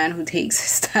is a man who takes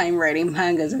his time writing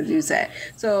mangas, as you said.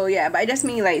 So, yeah, but I just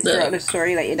mean, like, throughout the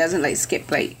story, like, it doesn't, like, skip,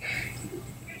 like,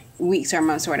 weeks or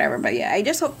months or whatever. But, yeah, I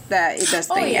just hope that it does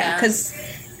stay. Because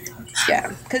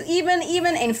even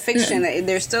in fiction, like,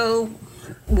 there's still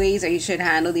ways that you should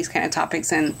handle these kind of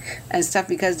topics and stuff,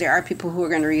 because there are people who are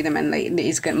going to read them and, like,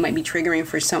 might be triggering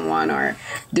for someone or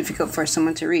difficult for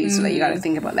someone to read. So, like, you got to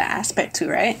think about that aspect, too,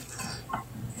 right?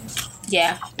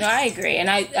 Yeah, no, I agree. And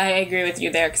I agree with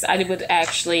you there, because I would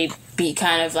actually be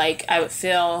kind of like, I would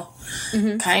feel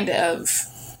kind of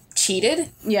cheated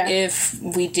if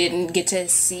we didn't get to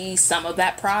see some of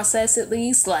that process at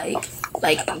least. Like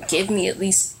give me at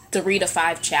least 3 to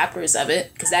 5 chapters of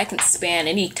it, because that can span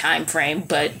any time frame,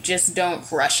 but just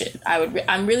don't rush it.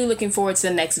 I'm really looking forward to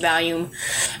the next volume.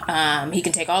 He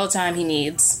can take all the time he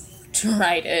needs to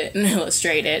write it and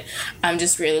illustrate it. I'm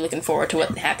just really looking forward to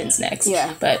what happens next.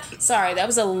 Yeah. But sorry, that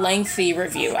was a lengthy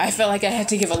review. I felt like I had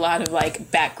to give a lot of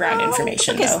like background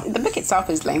information though. The book itself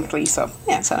is lengthy, so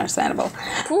yeah, it's understandable.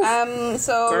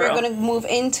 So Girl. we're gonna move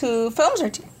into films or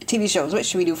TV shows. Which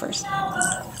should we do first?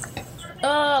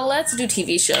 Let's do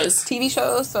TV shows. TV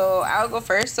shows, so I'll go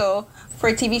first. So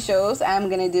for TV shows, I'm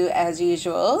gonna do, as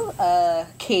usual,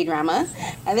 K-drama.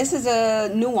 And this is a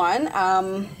new one.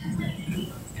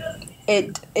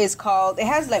 It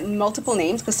has like multiple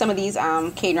names, because some of these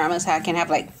K-dramas can have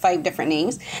like 5 different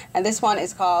names. And this one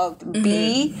is called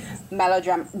Be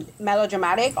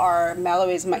Melodramatic, or Mellow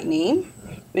Is My Name,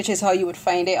 which is how you would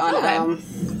find it on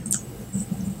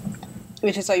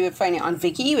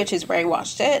Viki, which is where I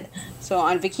watched it. So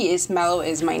on Viki, Mellow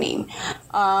Is My Name.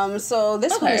 So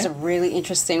this one is a really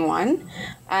interesting one.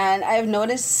 And I've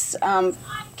noticed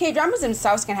K-dramas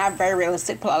themselves can have very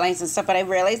realistic plot lines and stuff, but I've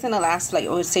realized in the last, like, I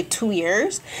would say 2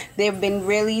 years, they've been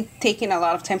really taking a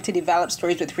lot of time to develop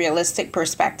stories with realistic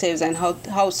perspectives and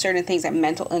how certain things like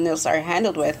mental illness are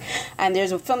handled with. And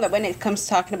there's a film that, when it comes to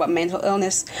talking about mental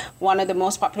illness, one of the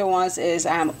most popular ones is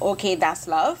Okay, That's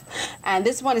Love. And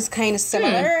this one is kind of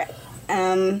similar.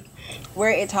 Where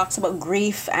it talks about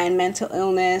grief and mental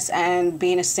illness and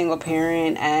being a single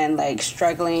parent and like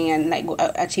struggling and like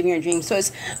achieving your dreams. So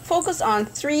it's focused on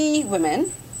 3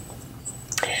 women.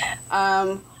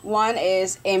 One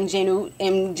is Im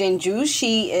Jinju.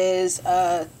 She is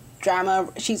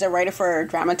she's a writer for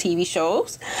drama TV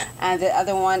shows. And the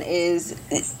other one is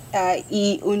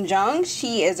Lee Eun-jung.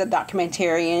 She is a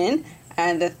documentarian.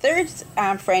 And the third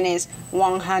friend is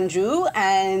Wang Hanju,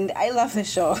 and I love this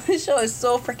show. This show is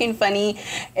so freaking funny.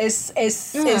 It's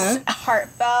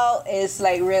heartfelt. It's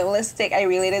like realistic. I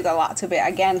related a lot to it,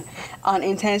 again,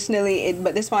 unintentionally.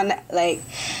 But this one, like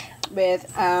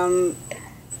with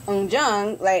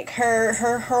Eun-jung, like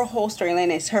her whole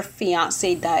storyline is her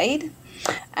fiance died,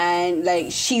 and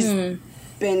like she's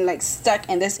been like stuck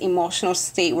in this emotional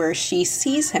state where she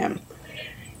sees him.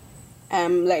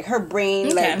 Like her brain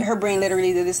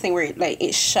literally did this thing where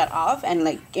it shut off, and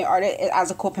like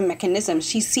as a coping mechanism,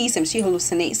 she sees him, she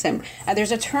hallucinates him, and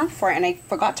there's a term for it, and I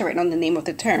forgot to write down the name of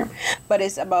the term, but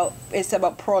it's about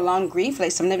prolonged grief.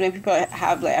 Like sometimes people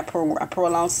have like a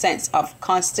prolonged sense of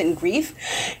constant grief.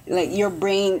 Like your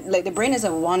brain, like the brain is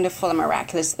a wonderful and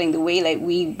miraculous thing. The way like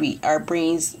our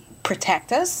brains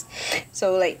protect us.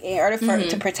 So like in order for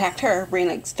to protect her brain,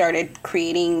 like started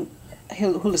creating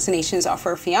hallucinations of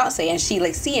her fiance, and she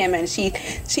like see him and she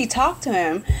talked to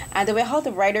him, and the way how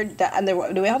the writer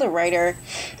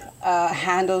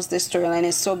handles this storyline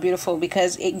is so beautiful,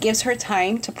 because it gives her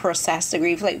time to process the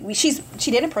grief. Like she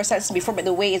didn't process it before, but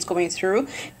the way it's going through,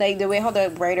 like the way how the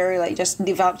writer like just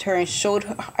developed her and showed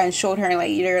her like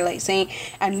either like saying,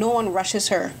 and no one rushes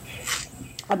her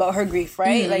about her grief,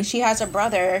 right? Like she has a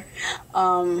brother,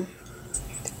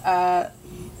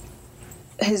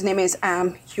 his name is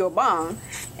Hyobang,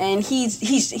 and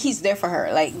he's there for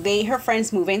her. Like her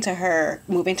friends move into her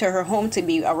home to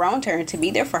be around her and to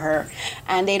be there for her,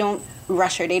 and they don't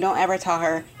rush her. They don't ever tell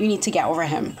her you need to get over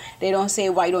him. They don't say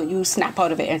why don't you snap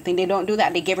out of it or anything. They don't do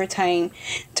that. They give her time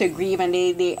to grieve, and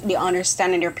they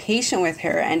understand and they're patient with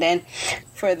her. And then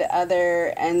for the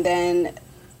other,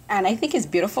 and I think it's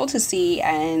beautiful to see,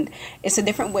 and it's a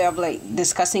different way of like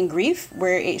discussing grief,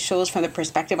 where it shows from the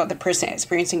perspective of the person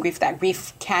experiencing grief that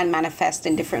grief can manifest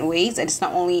in different ways, and it's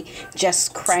not only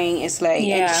just crying. It's like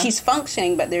and she's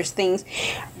functioning, but there's things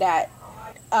that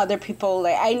other people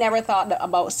like. I never thought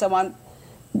about someone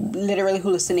literally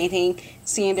hallucinating,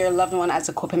 seeing their loved one as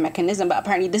a coping mechanism, but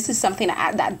apparently this is something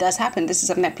that does happen. This is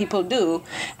something that people do,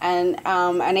 and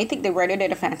I think the writer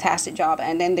did a fantastic job.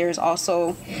 And then there's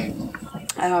also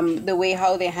the way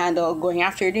how they handle going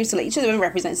after your dreams. So like each of them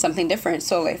represents something different.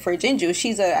 So like for Jinju,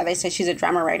 as I said, she's a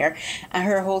drama writer, and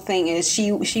her whole thing is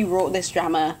she wrote this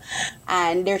drama,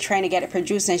 and they're trying to get it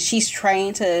produced, and she's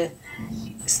trying to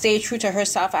stay true to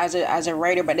herself as a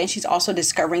writer, but then she's also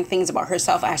discovering things about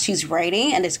herself as she's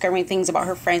writing, and discovering things about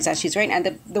her friends as she's writing.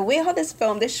 And the way how this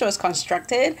show is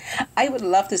constructed, I would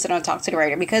love to sit down and talk to the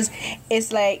writer, because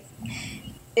it's like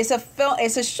it's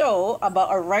a show about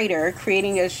a writer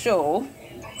creating a show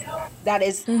that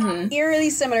is eerily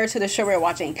similar to the show we're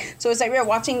watching. So it's like we're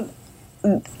watching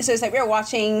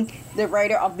the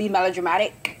writer of Be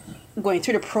Melodramatic going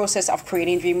through the process of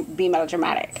creating Be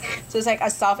Melodramatic. So it's like a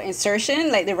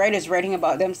self-insertion, like the writer's writing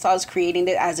about themselves, creating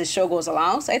it as the show goes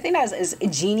along. So I think that is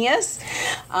genius,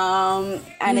 and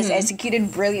it's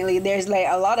executed brilliantly. There's like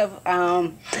a lot of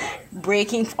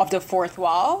breaking of the fourth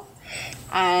wall,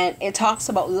 and it talks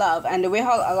about love, and the way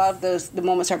how a lot of the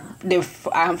moments are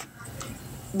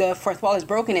the fourth wall is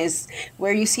broken is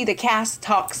where you see the cast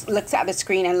looks at the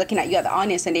screen and looking at you at the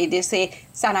audience, and they just say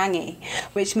sarange,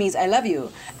 which means I love you.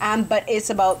 But it's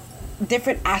about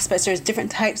different aspects. There's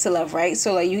different types of love, right?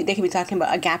 So like they can be talking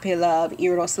about agape love,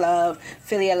 eros love,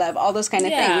 philia love, all those kind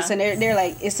of things. And they're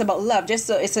like, it's about love. Just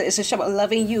so it's a show about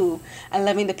loving you and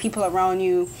loving the people around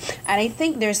you. And I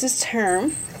think there's this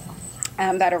term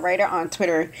that a writer on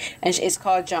Twitter, and it's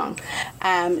called Jung.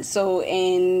 So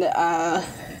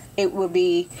it will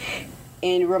be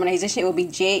in romanization. It will be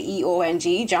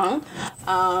Jeong, Jung.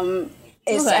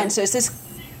 And so it's this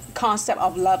concept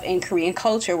of love in Korean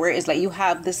culture, where it's like you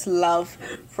have this love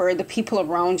for the people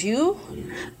around you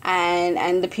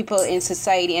and the people in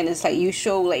society, and it's like you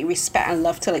show like respect and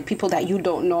love to like people that you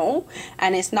don't know,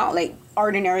 and it's not like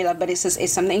ordinary love, but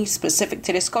it's something specific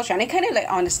to this culture. And I kind of like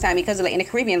understand, because like in the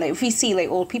Caribbean, like if we see like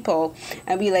old people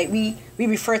and we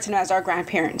refer to them as our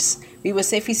grandparents, we would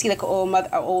say, if we see like an old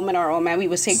man or old man, we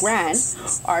would say grand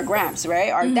or gramps,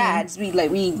 right? Our dads, we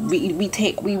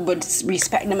would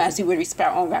respect them as we would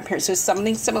respect our own grandparents. So it's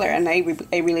something similar, and I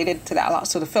related to that a lot.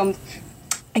 So the film,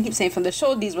 I keep saying from the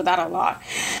show, deals with that a lot.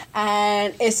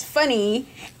 And it's funny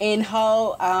in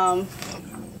how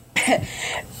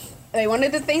like one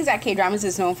of the things that K-dramas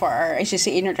is known for are, I should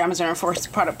say, internet dramas are known for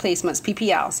product placements,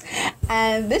 PPLs.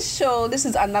 And this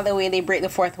is another way they break the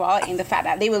fourth wall, in the fact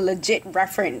that they will legit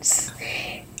reference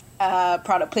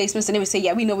product placements, and they would say,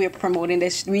 yeah, we know we're promoting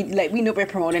this. We know we're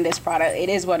promoting this product. It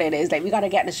is what it is. Like, we got to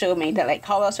get the show made. That, like,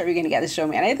 how else are we going to get the show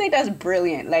made? And I think that's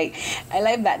brilliant. Like, I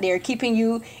like that they're keeping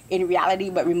you in reality,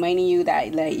 but reminding you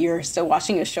that like you're still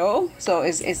watching a show. So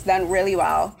it's done really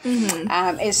well.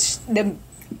 It's the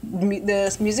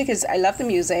music is, I love the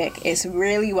music. It's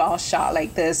really well shot.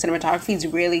 Like, the cinematography is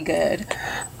really good.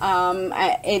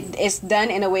 It's done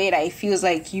in a way that it feels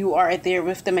like you are there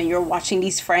with them and you're watching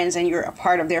these friends and you're a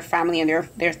part of their family and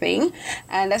their thing.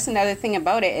 And that's another thing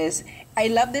about it is, I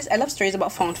love this. I love stories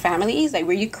about found families, like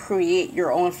where you create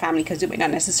your own family, because you might not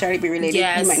necessarily be related.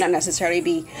 Yes. You might not necessarily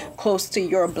be close to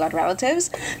your blood relatives.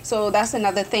 So that's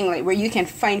another thing, like where you can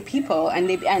find people and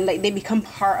they become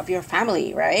part of your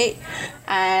family, right?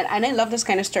 And I love this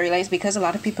kind of storylines, because a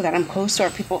lot of people that I'm close to are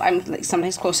people I'm like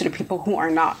sometimes closer to people who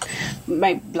are not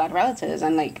my blood relatives,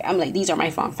 and like I'm like, these are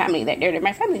my found family. That they're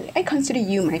my family. I consider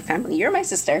you my family. You're my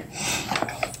sister.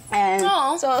 And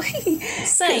aww.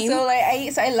 Same.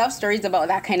 So I love stories about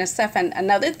that kind of stuff. And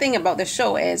another thing about the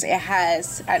show is it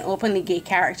has an openly gay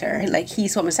character. Like,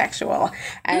 he's homosexual,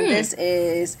 and this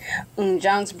is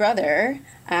Jung's brother,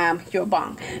 Hyo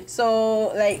Bong.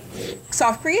 So like,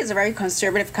 South Korea is a very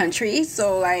conservative country.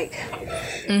 So like,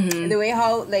 the way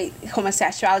how like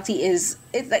homosexuality is,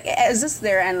 it's like it exists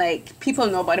there, and like people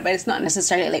know about it, but it's not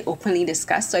necessarily like openly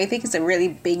discussed. So I think it's a really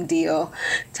big deal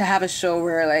to have a show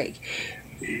where like,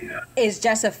 it's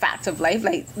just a fact of life.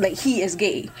 Like he is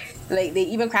gay. Like, they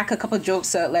even crack a couple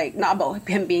jokes, like not about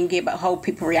him being gay, but how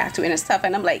people react to it and stuff.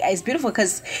 And I'm like, it's beautiful,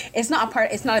 because it's not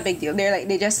a big deal. They're like,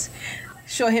 they just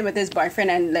show him with his boyfriend,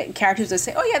 and like characters will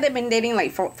say, "Oh yeah, they've been dating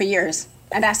like for years,"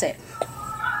 and that's it.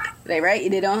 Like, right?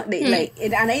 They don't. They like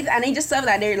it, and I just love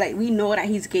that they're like, we know that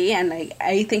he's gay, and like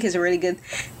I think it's a really good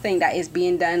thing that is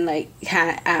being done like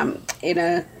in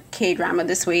a K-drama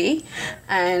this way,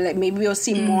 and like maybe we'll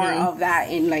see more of that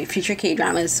in like future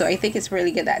K-dramas. So I think it's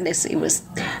really good that it was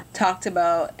talked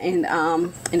about in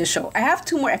the show. I have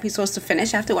 2 more episodes to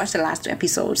finish. I have to watch the last 2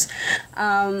 episodes.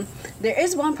 There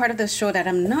is one part of the show that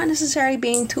I'm not necessarily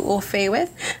being too au fait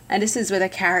with, and this is with a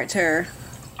character,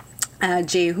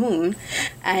 Jae-hoon,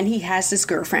 and he has this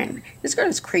girlfriend. This girl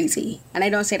is crazy, and I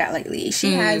don't say that lightly.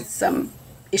 She has some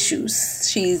issues.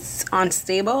 She's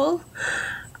unstable.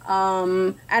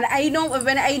 And I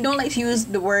don't like to use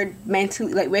the word mental,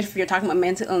 like if you're talking about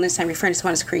mental illness and referring to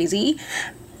someone as crazy.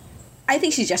 I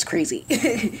think she's just crazy.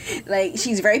 Like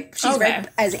she's very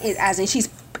as in she's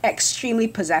extremely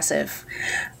possessive.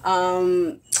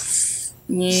 So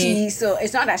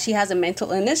it's not that she has a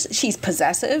mental illness. She's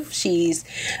possessive. She's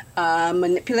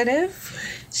manipulative.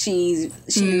 She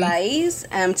lies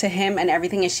to him and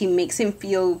everything, and she makes him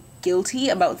feel guilty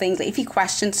about things. Like if he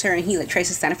questions her and he like tries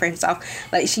to stand up for himself,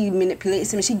 like she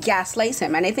manipulates him and she gaslights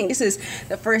him. And I think this is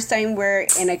the first time where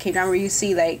in a K-drama where you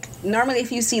see like, normally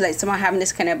if you see like someone having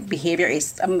this kind of behavior,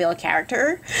 it's a male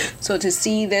character. So to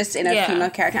see this in a female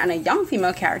character and a young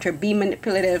female character be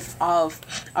manipulative of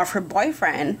her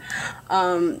boyfriend,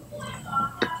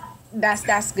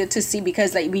 that's good to see,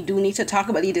 because like we do need to talk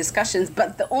about these discussions.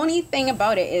 But the only thing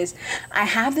about it is I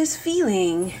have this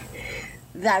feeling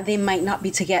that they might not be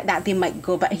together, that they might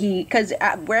go back. Because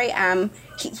where I am,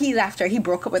 he left her, he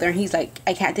broke up with her, and he's like,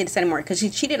 I can't do this anymore because she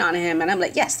cheated on him. And I'm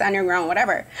like, yes, stand your ground,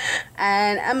 whatever.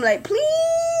 And I'm like,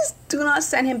 please do not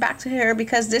send him back to her,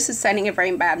 because this is sending a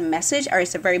very bad message, or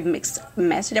it's a very mixed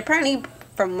message. Apparently,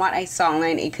 from what I saw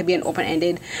online, it could be an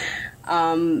open-ended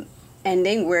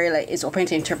ending where like it's open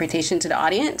to interpretation to the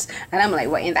audience. And I'm like,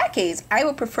 well, in that case, I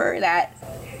would prefer that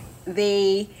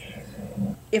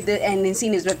if the ending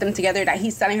scene is with them together, that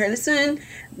he's telling her, listen,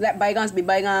 let bygones be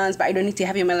bygones, but I don't need to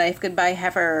have you in my life, goodbye,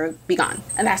 have her be gone,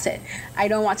 and that's it. I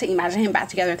don't want to imagine him back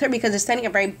together with her, because it's sending a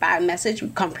very bad message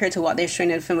compared to what they're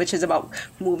showing in the film, which is about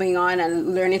moving on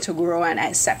and learning to grow and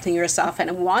accepting yourself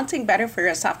and wanting better for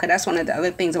yourself, because that's one of the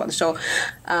other things about the show.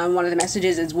 One of the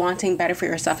messages is wanting better for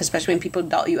yourself, especially when people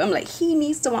doubt you. I'm like, he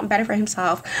needs to want better for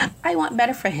himself. I want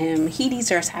better for him. He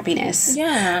deserves happiness.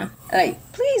 Yeah. Like,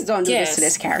 please don't do this to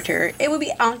this character. It would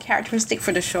be uncharacteristic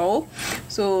for the show.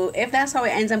 So if that's how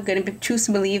it ends, I'm going to choose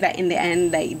to believe that in the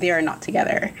end, like, they are not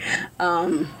together.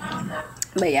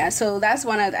 But yeah, so that's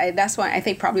one I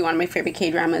think probably one of my favorite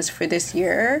K-dramas for this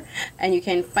year, and you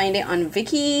can find it on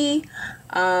Viki.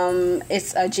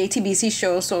 It's a JTBC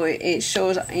show, so it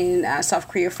shows in South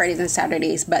Korea Fridays and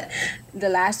Saturdays, but the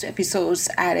last 2 episodes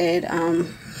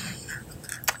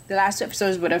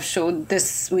would have showed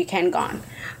this weekend gone.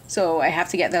 So I have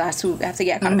to get the last 2, I have to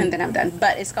get caught up and then I'm done.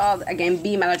 But it's called, again,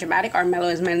 Be Melodramatic, or Mellow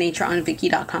Is My Nature, on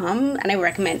Viki.com. And I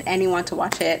recommend anyone to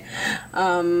watch it.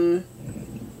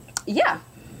 Yeah.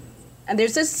 And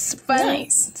there's this fun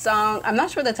song. I'm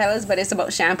not sure what the title is, but it's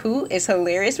about shampoo. It's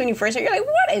hilarious. When you first hear it, you're like,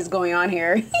 what is going on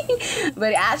here?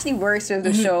 But it actually works with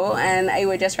the show. And I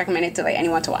would just recommend it to like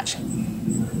anyone to watch.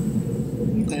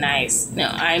 Nice. No,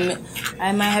 I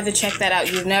might have to check that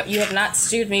out. You have not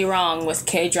steered me wrong with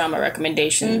K-drama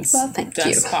recommendations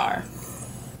thus far.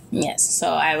 Yes, so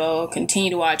I will continue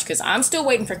to watch, because I'm still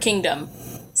waiting for Kingdom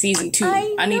season 2.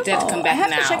 I need that to come back now. I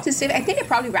have to check to see. I think they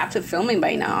probably wrapped up filming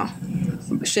by now.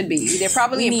 Should be. They're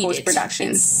probably in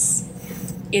post-production.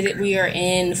 We are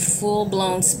in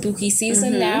full-blown spooky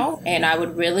season now, and I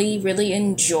would really, really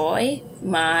enjoy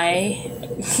my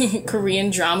Korean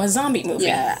drama zombie movie.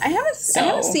 Yeah, I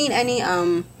haven't seen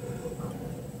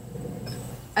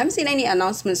any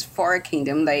announcements for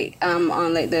Kingdom, like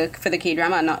on like for the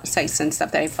K-drama sites and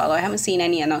stuff that I follow. I haven't seen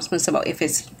any announcements about if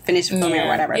it's finished filming or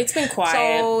whatever. It's been quiet.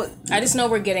 So I just know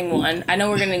we're getting one. I know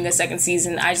we're getting the second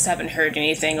season. I just haven't heard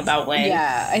anything about when.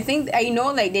 Yeah, I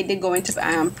know like they did go into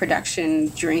production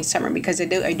during summer, because I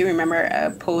do remember a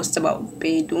post about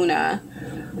Baeduna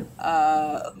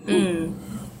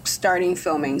starting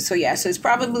filming. So yeah, so it's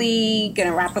probably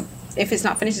gonna wrap up. If it's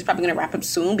not finished, it's probably gonna wrap up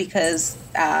soon, because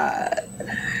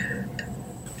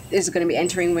it's gonna be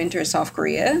entering winter South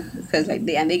Korea, because like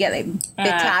they get like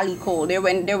bitterly cold. Their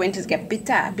winters get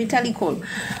bitterly cold.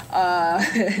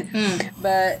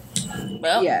 But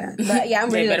I'm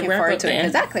really looking forward to it,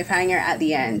 because that cliffhanger at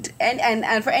the end.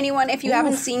 And for anyone, if you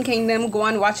haven't seen Kingdom, go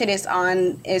and watch it. It's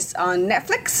on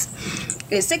Netflix.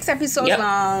 It's 6 episodes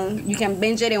long. You can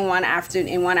binge it in one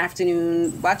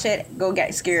afternoon. Watch it, go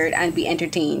get scared, and be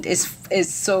entertained. It's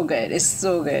so good. It's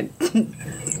so good.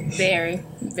 Very,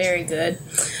 very good.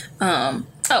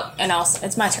 Oh, and also,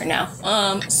 it's my turn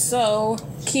now. So,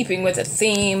 keeping with the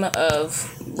theme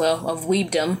of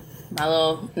weebdom, my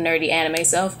little nerdy anime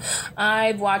self,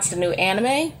 I've watched a new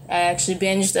anime. I actually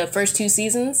binged the first 2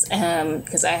 seasons,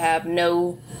 because I have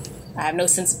no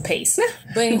sense of pace.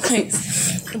 But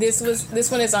anyways, this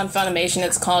one is on Funimation.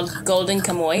 It's called Golden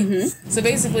Kamuy. Mm-hmm. So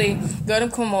basically, Golden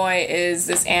Kamuy is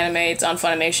this anime. It's on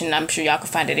Funimation. I'm sure y'all can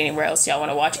find it anywhere else y'all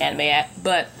want to watch anime at.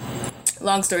 But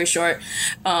long story short,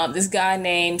 this guy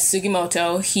named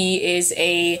Sugimoto, he is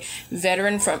a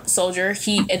veteran soldier.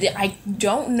 I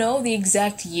don't know the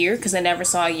exact year because I never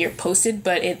saw a year posted,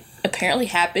 but it apparently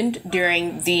happened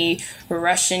during the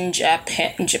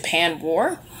Russian-Japan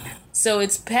War. So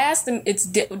it's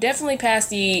definitely past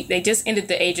they just ended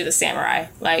the age of the samurai,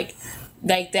 like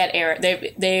that era.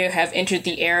 They have entered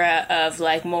the era of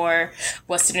like more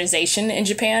westernization in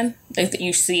Japan. Like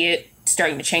you see it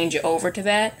starting to change over to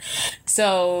that.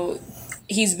 So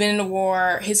he's been in a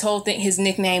war. His whole thing, his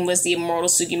nickname was the Immortal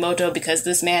Sugimoto because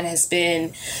this man has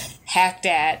been hacked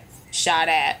at, shot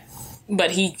at,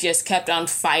 but he just kept on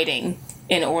fighting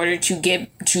in order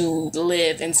to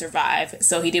live and survive.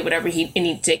 So he did whatever he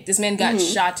needed to take. This man got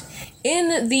shot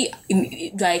in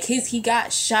he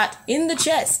got shot in the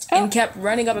chest and kept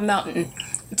running up a mountain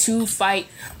to fight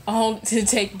to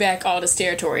take back all this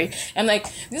territory. And like,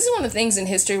 this is one of the things in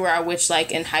history where I wish like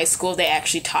in high school they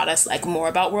actually taught us like more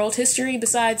about world history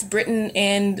besides Britain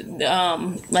and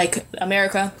like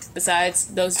America, besides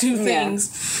those two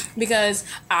things, because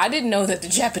I didn't know that the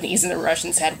Japanese and the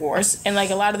Russians had wars, and like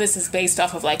a lot of this is based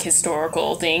off of like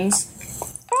historical things.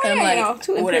 And I'm like,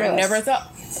 would have never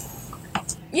thought.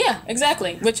 Yeah,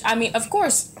 exactly. Which, I mean, of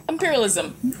course,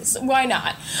 imperialism. So why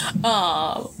not?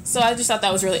 So I just thought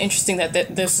that was really interesting that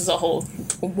this is a whole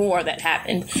war that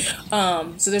happened.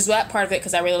 So there's that part of it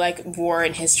because I really like war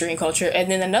and history and culture.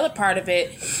 And then another part of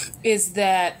it is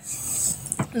that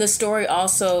the story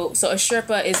also... So a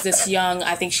Sherpa is this young...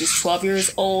 I think she's 12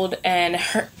 years old. And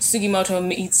Sugimoto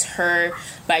meets her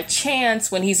by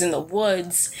chance when he's in the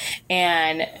woods.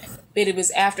 And... it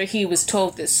was after he was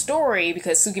told this story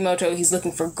because Sugimoto, he's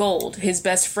looking for gold. His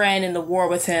best friend in the war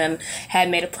with him had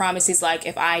made a promise. He's like,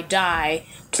 if I die,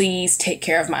 please take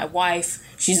care of my wife.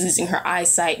 She's losing her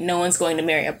eyesight. No one's going to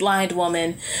marry a blind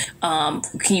woman.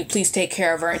 Can you please take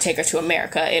care of her and take her to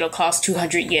America? It'll cost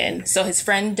 200 yen. So his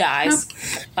friend dies,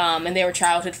 and they were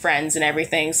childhood friends and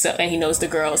everything. So, and he knows the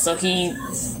girl. So he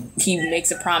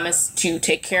makes a promise to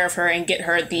take care of her and get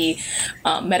her the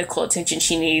medical attention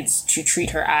she needs to treat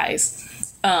her eyes.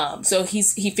 So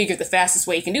he figured the fastest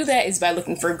way he can do that is by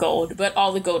looking for gold, but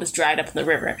all the gold is dried up in the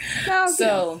river. Oh,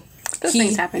 so those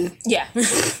things happen. Yeah.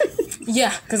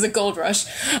 Yeah, because of gold rush.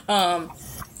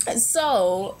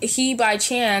 So he, by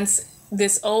chance,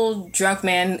 this old drunk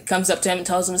man comes up to him and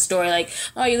tells him a story like,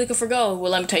 oh, you're looking for gold?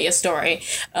 Well, let me tell you a story.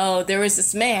 Oh, there was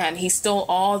this man. He stole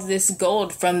all this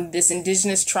gold from this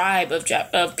indigenous tribe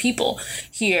of people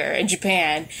here in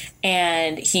Japan.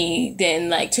 And he then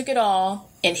like took it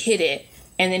all and hid it.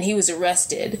 And then he was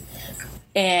arrested.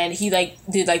 And he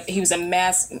he was a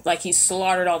mass, like he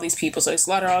slaughtered all these people. So he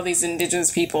slaughtered all these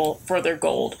indigenous people for their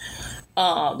gold.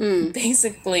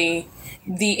 Basically,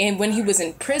 and when he was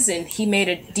in prison, he made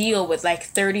a deal with like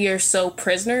 30 or so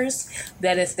prisoners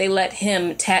that if they let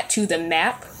him tattoo the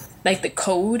map, like the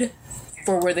code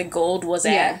for where the gold was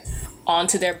at,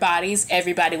 onto their bodies,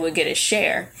 everybody would get a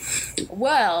share.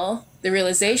 Well, the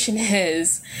realization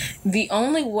is the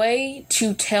only way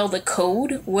to tell the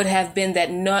code would have been that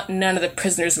none of the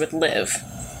prisoners would live.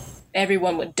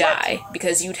 Everyone would die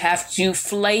because you'd have to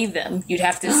flay them. You'd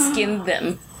have to skin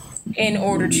them in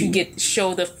order to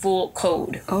show the full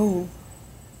code. Oh,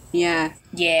 yeah,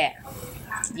 yeah.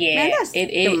 Man, that's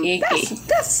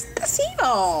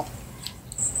evil.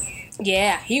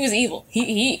 Yeah, he was evil.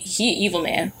 He evil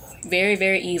man. Very,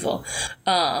 very evil.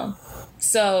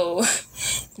 So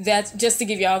that's just to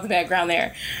give you all the background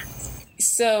there.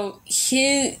 So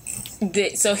a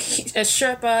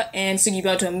Sherpa and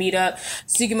Sugimoto meet up.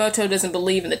 Sugimoto doesn't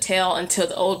believe in the tale until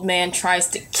the old man tries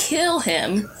to kill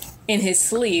him in his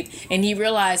sleep, and he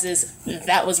realizes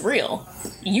that was real.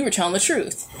 You were telling the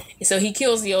truth. So he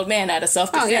kills the old man out of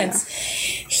self-defense.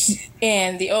 Oh, yeah.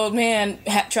 And the old man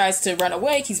tries to run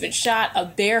away. He's been shot. A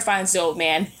bear finds the old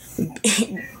man,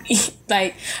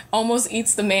 like almost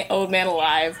eats the old man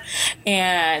alive.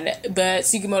 But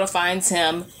Sugimoto finds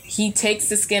him. He takes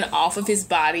the skin off of his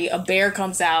body. A bear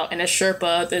comes out, and a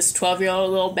Sherpa, this 12-year-old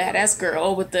little badass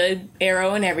girl with the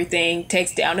arrow and everything,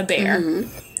 takes down a bear.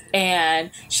 Mm-hmm.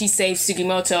 and she saves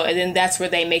Sugimoto, and then that's where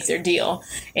they make their deal.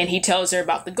 And he tells her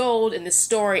about the gold and the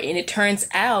story, and it turns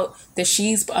out that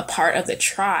she's a part of the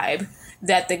tribe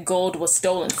that the gold was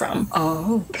stolen from.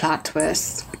 Oh, plot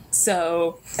twist.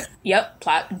 So, yep,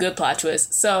 good plot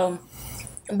twist. So,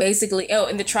 basically,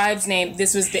 and the tribe's name,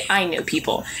 this was the Ainu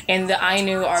people. And the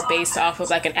Ainu are based off of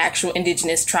like an actual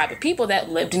indigenous tribe of people that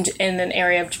lived in an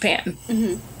area of Japan.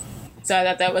 Mm-hmm. So I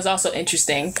thought that was also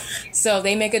interesting. So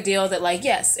they make a deal that like,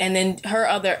 yes. And then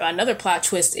another plot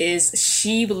twist is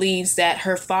she believes that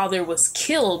her father was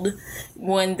killed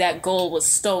when that gold was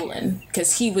stolen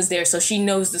because he was there. So she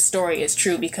knows the story is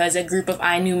true because a group of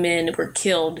Ainu men were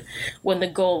killed when the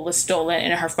gold was stolen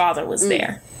and her father was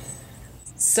there.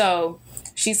 So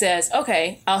she says,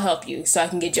 okay, I'll help you so I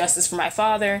can get justice for my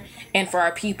father and for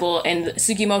our people. And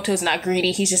Sugimoto's not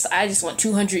greedy. I just want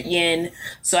 200 yen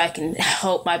so I can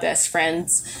help my best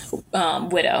friend's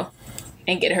widow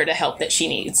and get her the help that she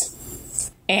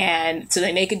needs. And so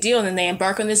they make a deal and then they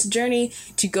embark on this journey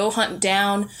to go hunt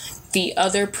down the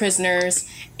other prisoners.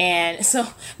 And so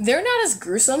they're not as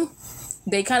gruesome.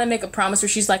 They kind of make a promise where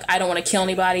she's like, I don't want to kill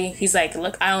anybody. He's like,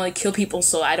 look, I only kill people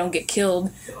so I don't get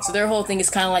killed. So their whole thing is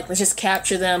kind of like, let's just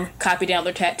capture them, copy down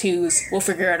their tattoos. We'll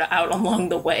figure it out along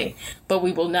the way. But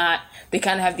we will not. They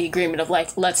kind of have the agreement of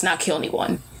like, let's not kill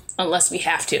anyone unless we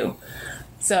have to.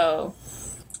 So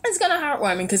it's kind of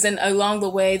heartwarming because then along the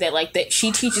way that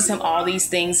she teaches him all these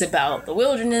things about the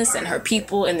wilderness and her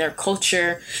people and their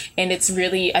culture, and it's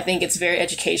really, I think it's very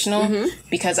educational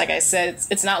because like I said,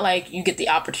 it's not like you get the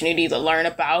opportunity to learn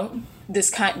about this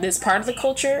part of the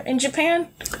culture in Japan.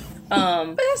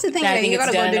 But that's the thing, like, you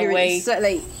gotta go do the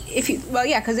research,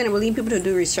 because then it will lead people to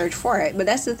do research for it. But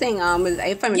that's the thing, if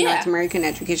I'm in the North American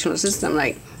educational system,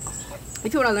 like,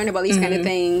 if you want to learn about these kind of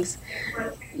things,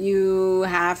 you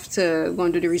have to go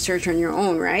and do the research on your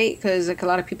own, right? Because like a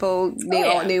lot of people, they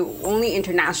only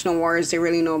international wars they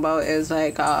really know about is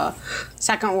like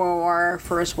Second World War,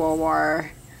 First World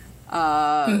War.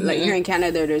 Like here in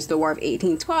Canada, there's the War of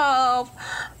 1812.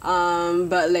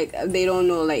 But like they don't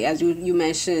know, like as you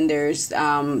mentioned, there's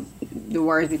the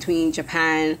wars between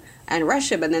Japan and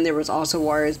Russia, but then there was also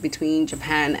wars between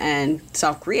Japan and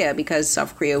South Korea because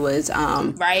South Korea was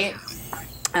right.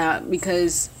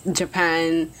 Because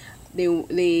Japan,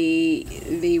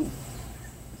 they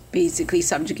basically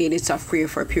subjugated South Korea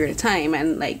for a period of time,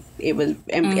 and like it was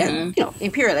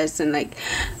imperialist, and like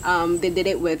they did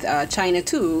it with China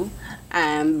too,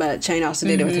 but China also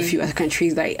did it with a few other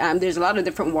countries. Like there's a lot of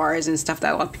different wars and stuff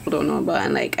that a lot of people don't know about,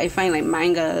 and like I find like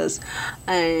mangas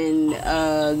and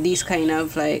these kind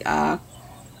of like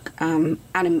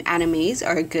animes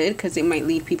are good because it might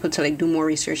lead people to like do more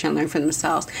research and learn for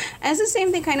themselves. And it's the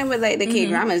same thing kind of with like the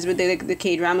K-dramas. With the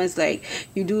K-dramas, like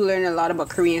you do learn a lot about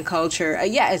Korean culture.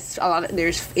 It's a lot.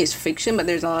 It's fiction, but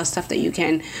there's a lot of stuff that you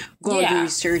can go and do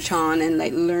research on and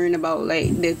like learn about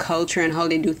like the culture and how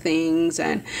they do things.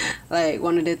 And like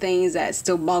one of the things that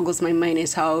still boggles my mind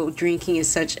is how drinking is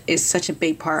such a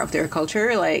big part of their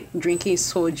culture. Like drinking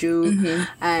soju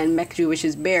and mekju, which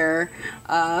is beer,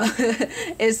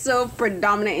 is so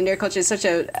predominant in their culture. It's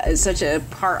such a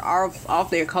part of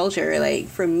their culture. Like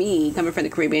for me, coming from the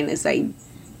Caribbean, it's like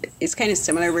it's kind of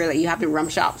similar where like you have the rum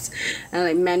shops and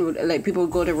like people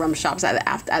would go to rum shops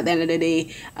at the end of the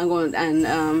day and go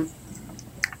and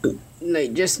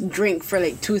like just drink for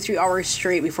like 2-3 hours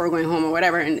straight before going home or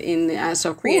whatever. And in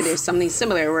South Korea, there's something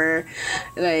similar where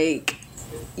like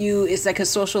it's like a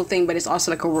social thing, but it's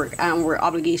also like a work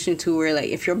obligation too, where like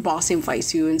if your boss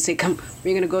invites you and say, come,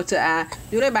 we're gonna go to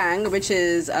Noraebang, which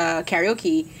is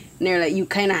karaoke, and they're like, you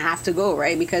kind of have to go,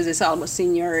 right? Because it's all about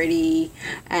seniority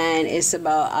and it's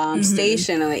about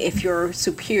station. And like if your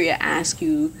superior asks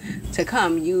you to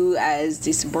come, you as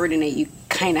the subordinate, you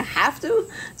kind of have to.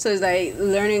 So it's like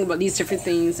learning about these different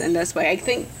things, and that's why I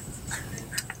kind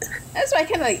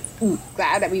of like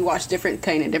glad that we watch different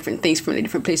things from the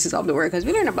different places of the world, because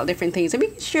we learn about different things and we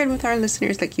can share it with our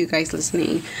listeners, like you guys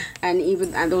listening, and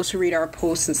even those who read our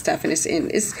posts and stuff. And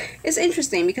it's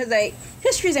interesting because like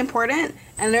history is important,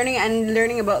 and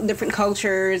learning about different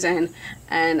cultures and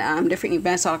different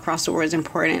events all across the world is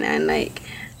important. And like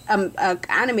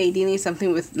anime dealing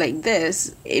something with like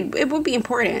this, it would be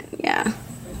important. Yeah.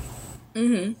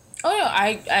 Oh no,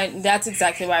 I that's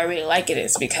exactly why I really like it,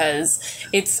 is because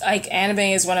it's like anime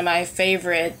is one of my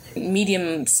favorite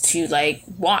mediums to like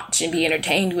watch and be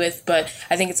entertained with, but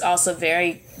I think it's also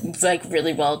very like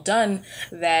really well done,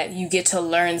 that you get to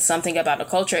learn something about a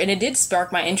culture. And it did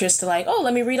spark my interest to like, oh,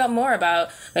 let me read up more about,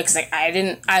 like, 'cause, like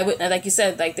I would, like you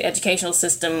said, like the educational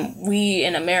system, we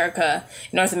in America,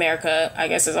 North America, I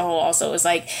guess as a whole also, is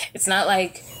like, it's not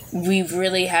like we've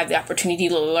really had the opportunity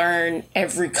to learn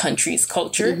every country's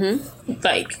culture.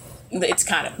 Like, it's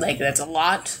kind of like, that's a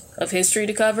lot of history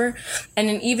to cover. And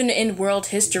then even in world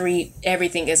history,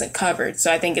 everything isn't covered.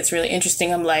 So I think it's really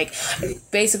interesting. I'm like,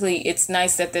 basically, it's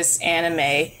nice that this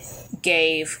anime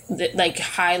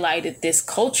highlighted this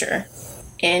culture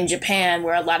in Japan,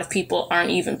 where a lot of people aren't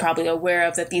even probably aware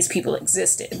of that these people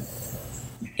existed.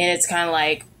 And it's kind of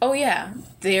like, oh yeah,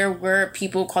 there were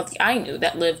people called the Ainu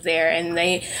that lived there, and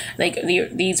they,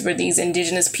 these were these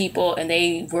indigenous people, and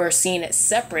they were seen as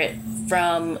separate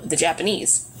from the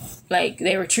Japanese. Like,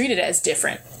 they were treated as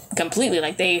different completely.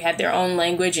 Like, they had their own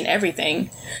language and everything.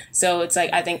 So it's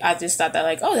like, I just thought that,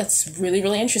 like, oh, that's really,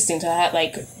 really interesting to have,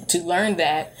 like, to learn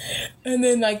that. And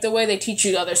then, like, the way they teach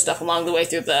you other stuff along the way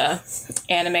through the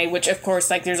anime, which, of course,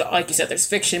 like, there's, like you said, there's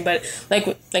fiction, but like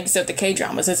you said, the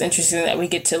K-dramas, it's interesting that we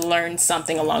get to learn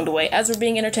something along the way as we're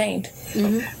being entertained.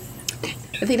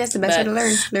 I think that's the best way to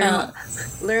learn.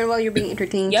 Learn while you're being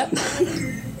entertained. Yep.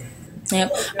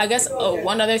 Yep. I guess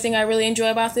one other thing I really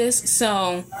enjoy about this,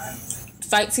 so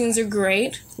fight scenes are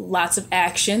great, lots of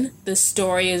action, the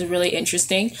story is really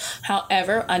interesting.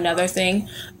 However, another thing,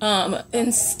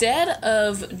 instead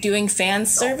of doing fan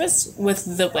service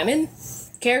with the women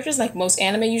characters like most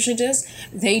anime usually does,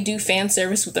 they do fan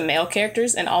service with the male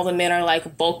characters, and all the men are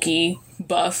like bulky,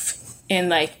 buff, and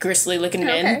like gristly looking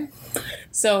men.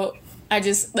 So I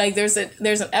just like, there's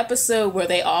an episode where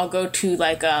they all go to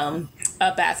like a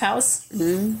bathhouse,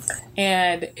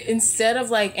 and instead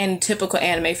of like in typical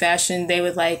anime fashion, they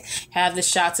would like have the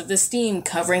shots of the steam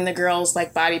covering the girls'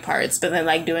 like body parts, but then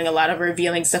like doing a lot of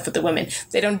revealing stuff with the women.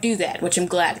 They don't do that, which I'm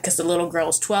glad, because the little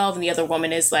girl's 12 and the other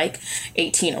woman is like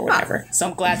 18 or whatever. So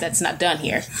I'm glad that's not done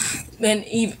here, and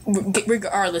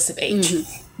regardless of age.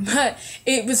 But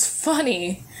it was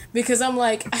funny, because I'm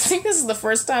like, I think this is the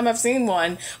first time I've seen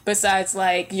one, besides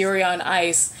like Yuri on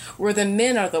Ice, where the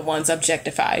men are the ones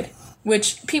objectified.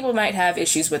 Which people might have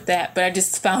issues with that, but I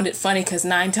just found it funny because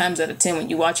 9 times out of 10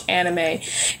 when you watch anime,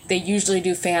 they usually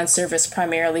do fan service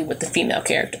primarily with the female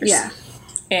characters. Yeah.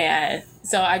 And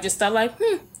so I just thought like,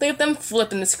 look at them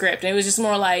flipping the script. And it was just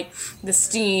more like the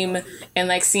steam and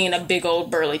like seeing a big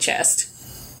old burly chest.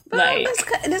 Like,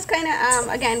 this kind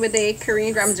of, again, with the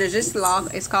Korean dramas, there's this law,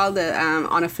 it's called the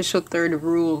unofficial third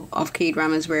rule of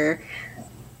K-dramas, where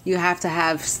you have to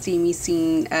have steamy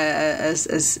scene, a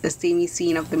steamy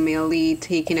scene of the male lead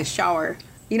taking a shower.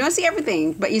 You don't see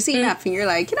everything, but you see enough, and you're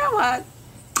like, you know what?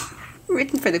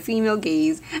 Written for the female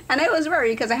gaze. And I was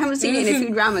worried because I haven't seen it in a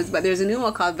few dramas, but there's a new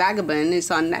one called Vagabond. It's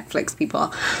on Netflix,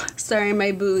 people, starring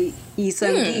my boo Lee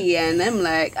Sung-gi, and I'm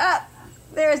like,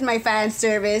 there's my fan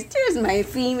service. There's my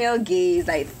female gaze.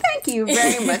 Like, thank you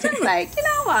very much. I'm like, you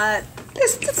know what?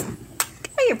 This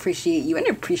I appreciate you and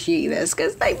appreciate this,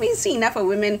 because like we see enough of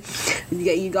women.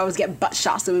 You always get butt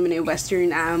shots of women in Western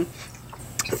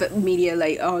media,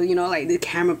 like, oh, you know, like the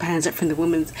camera pans up from the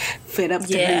woman's foot up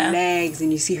to her legs,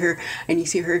 and you see her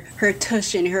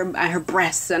tush and her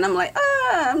breasts, and I'm like,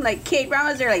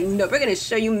 K-dramas are like, no, we're gonna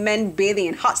show you men bathing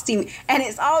in hot steam, and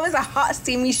it's always a hot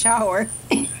steamy shower.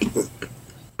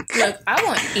 Look, I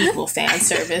want equal fan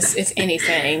service, if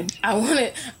anything.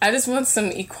 I just want some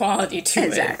equality to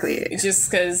it. Just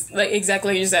because, like,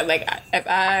 exactly what you said, like, if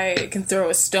I can throw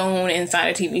a stone and find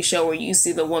a TV show where you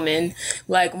see the woman,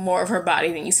 like, more of her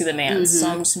body than you see the man. So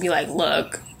I'm just gonna be like,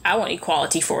 look, I want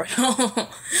equality for it all.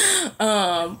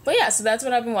 But yeah, so that's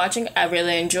what I've been watching. I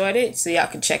really enjoyed it, so y'all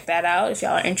can check that out if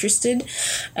y'all are interested.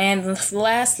 And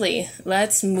lastly,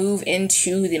 let's move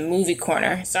into the movie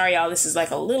corner. Sorry, y'all, this is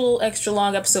like a little extra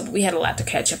long episode, but we had a lot to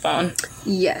catch up on.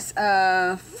 Yes,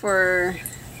 for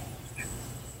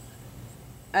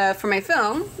my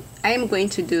film, I am going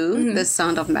to do The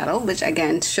Sound of Metal, which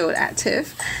again showed at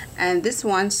TIFF, and this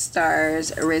one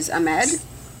stars Riz Ahmed,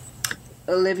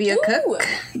 Olivia Cook,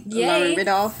 Lauren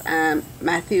Ridolph,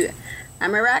 Matthew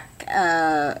Amarak,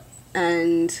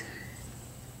 and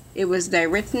it was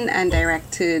written and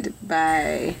directed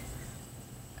by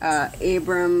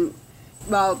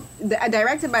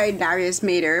directed by Darius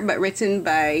Mader, but written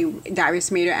by Darius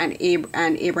Mader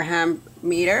and Abraham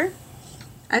Mader.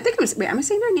 I think am I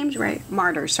saying their names right?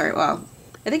 Marder, sorry. Well,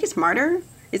 I think it's Marder.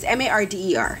 It's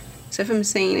Marder. So if I'm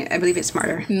saying it, I believe it's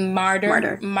Marder.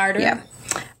 Marder. Yeah.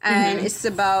 And it's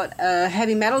about a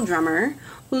heavy metal drummer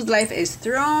whose life is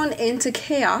thrown into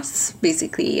chaos,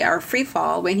 basically, or free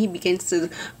fall, when he begins to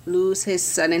lose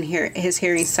his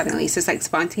hearing suddenly. So it's like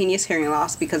spontaneous hearing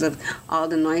loss because of all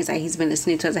the noise that he's been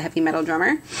listening to as a heavy metal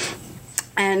drummer.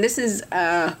 And this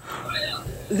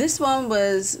film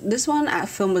was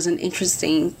an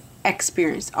interesting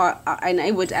experience,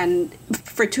 and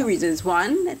for two reasons.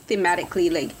 One,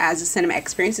 thematically, like as a cinema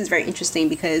experience, is very interesting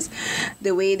because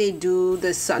the way they do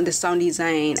the sound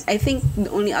design. I think the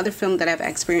only other film that I've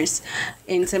experienced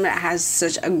in cinema that has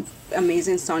such a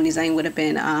amazing sound design would have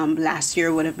been last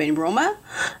year would have been Roma,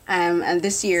 and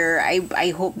this year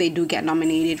I hope they do get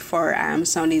nominated for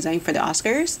sound design for the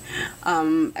Oscars.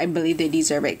 I believe they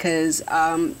deserve it because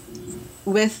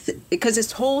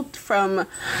it's told from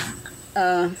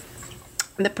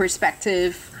the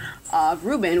perspective of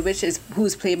Ruben,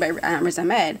 who's played by Riz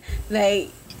Ahmed. Like,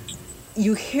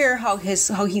 you hear how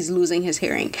he's losing his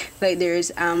hearing. Like, there's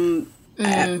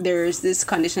this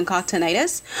condition called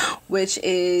tinnitus, which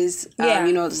is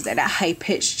that high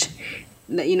pitched.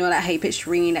 That high pitched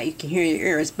ringing that you can hear in your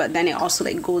ears, but then it also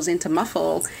like goes into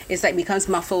muffled. It's like becomes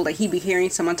muffled. Like he'd be hearing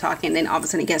someone talking, and then all of a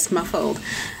sudden it gets muffled,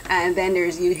 and then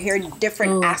you hear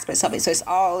different aspects of it. So it's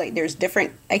all like there's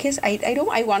different. I guess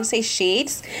I want to say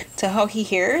shades to how he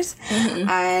hears,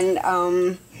 and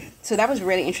so that was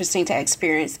really interesting to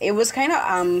experience. It was kind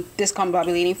of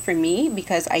discombobulating for me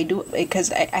because I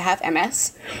have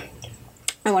MS.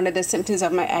 And one of the symptoms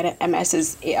of my MS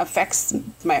is it affects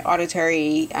my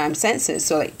auditory senses,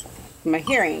 so like my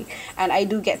hearing, and I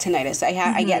do get tinnitus.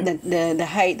 I get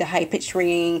the high pitched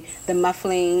ringing, the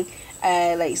muffling.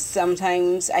 Like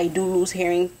sometimes I do lose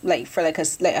hearing, like for like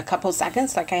a couple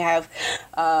seconds. Like I have,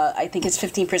 I think it's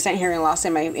 15% hearing loss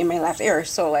in my left ear.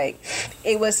 So like,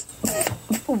 it was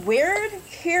weird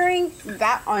hearing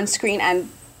that on screen and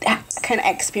kind of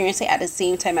experiencing it at the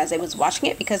same time as I was watching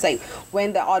it, because like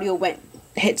when the audio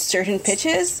hit certain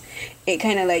pitches, it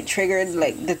kind of like triggered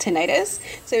like the tinnitus.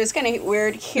 So it was kind of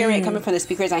weird hearing it coming from the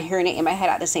speakers and hearing it in my head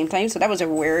at the same time. So that was a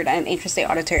weird and interesting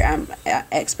auditory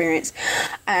experience.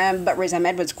 But Riz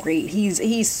Ahmed was great.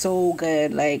 He's so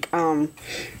good. Like I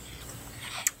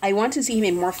want to see him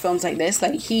in more films like this.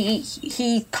 Like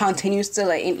he continues to,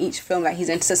 like, in each film that he's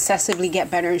in, successively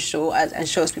get better and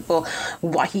shows people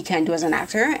what he can do as an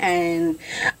actor. And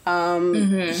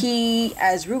he,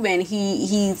 as Ruben,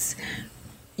 he's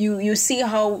you see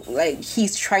how like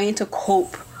he's trying to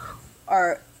cope,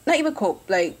 or not even cope,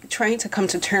 like trying to come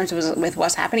to terms with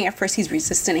what's happening. At first he's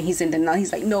resistant and he's in denial.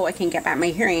 He's like, no, I can't get back my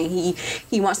hearing.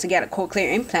 He wants to get a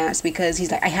cochlear implants because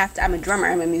he's like, I'm a drummer,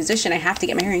 I'm a musician, I have to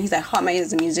get my hearing. He's like, how am I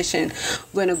as a musician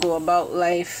going to go about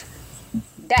life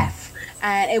deaf?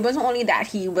 And it wasn't only that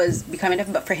he was becoming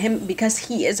deaf, but for him, because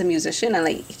he is a musician and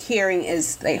like hearing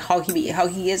is like how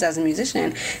he is as a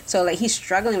musician. So like he's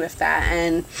struggling with that,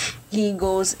 and he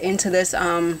goes into this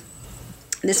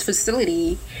this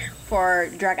facility for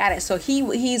drug addicts. So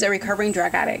he's a recovering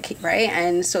drug addict, right?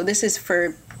 And so this is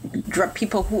for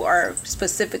people who are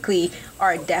specifically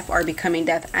are deaf or becoming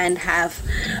deaf and have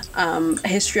a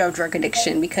history of drug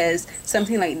addiction, because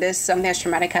something like this, something as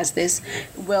traumatic as this,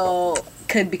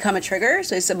 could become a trigger.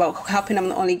 So it's about helping them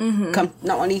not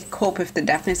only cope with the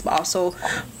deafness, but also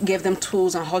give them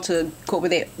tools on how to cope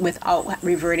with it without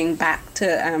reverting back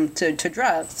to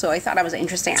drugs. So I thought that was an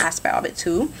interesting aspect of it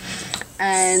too.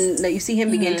 And like you see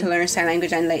him begin to learn sign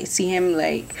language, and like see him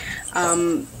like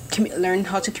learn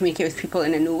how to communicate with people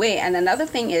in a new way. And another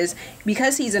thing is,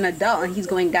 because he's an adult and he's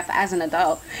going deaf as an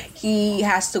adult, he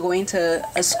has to go into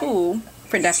a school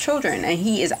for deaf children, and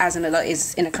he is, as an adult,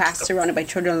 is in a class surrounded by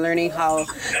children learning how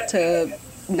to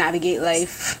navigate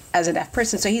life as a deaf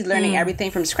person. So he's learning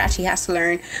everything from scratch. He has to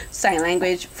learn sign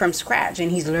language from scratch, and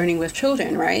he's learning with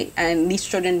children, right? And these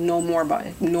children know more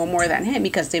than him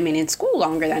because they've been in school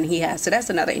longer than he has. So that's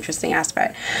another interesting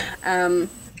aspect. And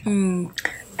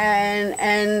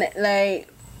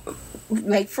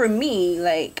like for me,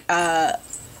 like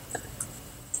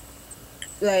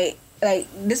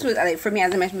this was like, for me,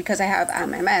 as I mentioned, because I have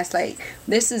MS, like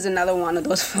this is another one of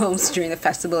those films during the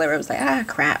festival where I was like,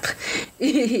 crap,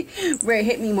 where it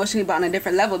hit me emotionally, but on a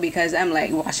different level, because I'm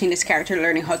like watching this character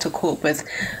learning how to cope with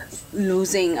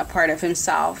losing a part of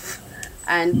himself,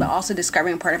 but also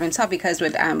discovering a part of himself, because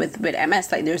with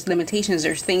MS, like there's limitations,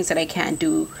 there's things that I can't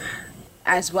do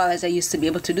as well as I used to be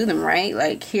able to do them, right?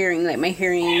 Like hearing, like my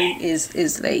hearing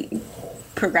is like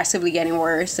progressively getting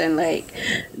worse, and like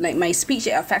my speech,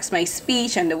 it affects my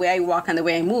speech and the way I walk and the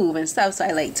way I move and stuff. So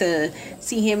I like to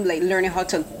see him like learning how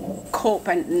to cope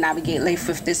and navigate life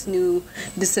with this new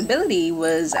disability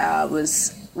was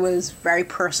was very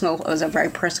personal. It was a very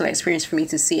personal experience for me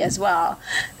to see as well.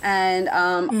 And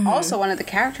also one of the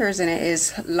characters in it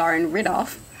is Lauren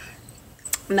Ridloff.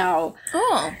 Now,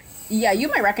 yeah, you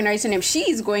might recognize her name.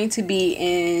 She's going to be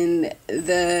in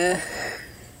the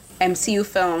MCU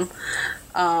film.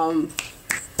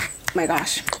 My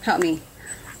gosh, help me.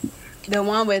 The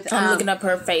one with I'm looking up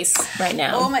her face right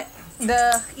now.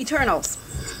 The Eternals.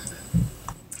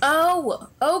 Oh,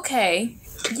 okay.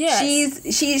 Yeah. She's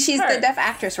the deaf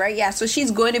actress, right? Yeah, so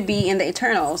she's going to be in the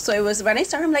Eternals. So it was when I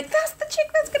saw her, I'm like, that's the chick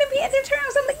that's going to be in the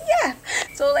Eternals. I'm like, yeah.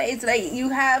 So like it's like you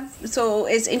have, so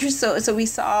it's interesting. So we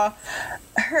saw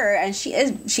her, and she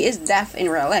is deaf in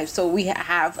real life. So we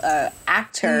have a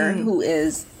actor who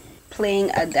is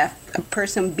playing a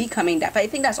person becoming deaf. I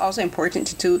think that's also important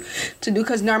to do,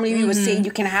 because normally we would say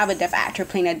you can have a deaf actor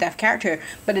playing a deaf character,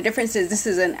 but the difference is this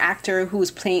is an actor who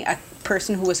is playing a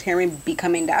person who was hearing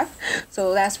becoming deaf.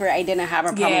 So that's where I didn't have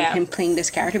a problem with him playing this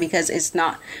character, because it's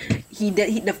not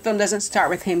the film doesn't start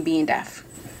with him being deaf,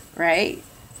 right?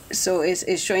 So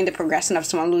it's showing the progression of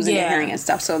someone losing their hearing and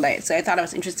stuff. So I thought it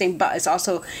was interesting, but it's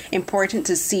also important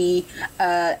to see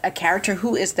a character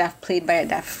who is deaf played by a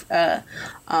deaf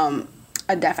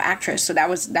actress. So that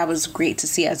was great to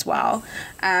see as well.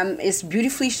 It's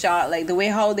beautifully shot, like the way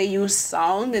how they use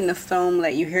sound in the film.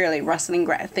 Like you hear like rustling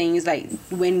things, like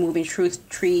wind moving through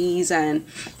trees and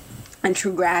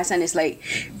through grass, and it's like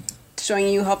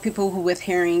showing you how people who with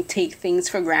hearing take things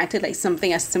for granted, like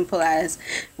something as simple as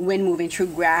wind moving through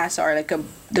grass, or like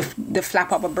the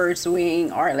flap of a bird's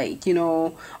wing, or like, you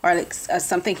know, or like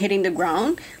something hitting the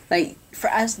ground. Like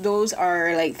for us, those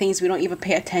are like things we don't even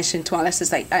pay attention to unless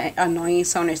it's like an annoying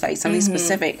sound or like something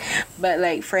specific. But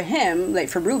like for him, like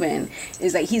for Ruben,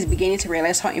 is like he's beginning to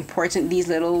realize how important these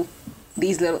little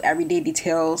everyday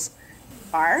details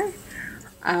are.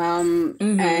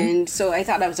 And so I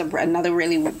thought that was another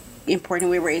really important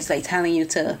way where it's like telling you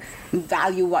to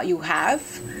value what you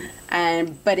have,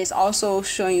 but it's also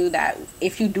showing you that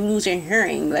if you do lose your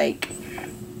hearing, like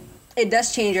it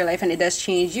does change your life and it does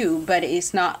change you, but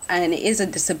it's not, and it is a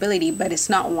disability, but it's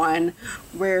not one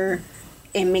where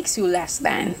it makes you less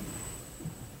than,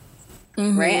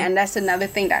 right? And that's another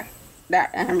thing that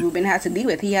Ruben had to deal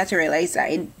with. He had to realize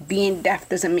that being deaf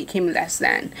doesn't make him less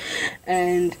than,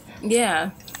 and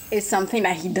it's something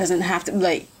that he doesn't have to,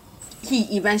 like,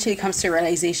 he eventually comes to a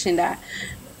realization that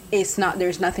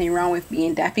there's nothing wrong with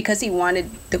being deaf, because he wanted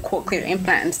the cochlear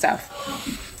implant and stuff,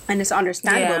 and it's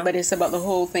understandable. But it's about the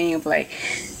whole thing of like,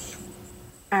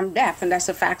 I'm deaf and that's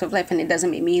a fact of life, and it doesn't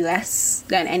make me less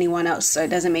than anyone else. So it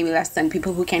doesn't make me less than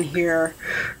people who can hear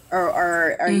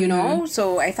or you know.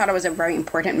 So I thought it was a very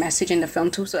important message in the film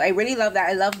too. So I really love that.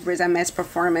 I love Riz Ahmed's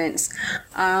performance.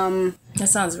 That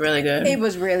sounds really good. It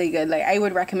was really good. Like I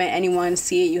would recommend anyone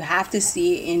see it. You have to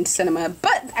see it in cinema.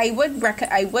 But I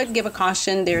would give a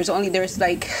caution. There's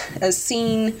like a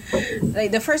scene,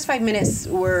 like the first 5 minutes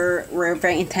were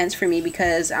very intense for me,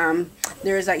 because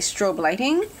there's like strobe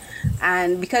lighting.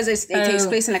 And because it takes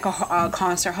place in like a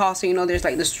concert hall, so you know there's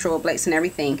like the strobe lights and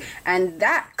everything, and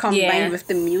that combined with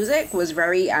the music was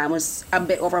was a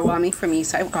bit overwhelming for me.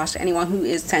 So I would caution anyone who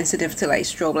is sensitive to like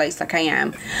strobe lights, like I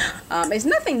am. It's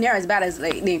nothing near as bad as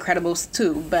like The Incredibles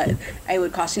 2, but I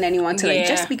would caution anyone to like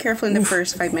just be careful in the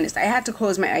first 5 minutes. I had to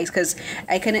close my eyes because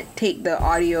I couldn't take the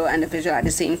audio and the visual at the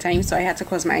same time, so I had to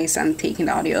close my eyes and taking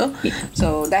the audio.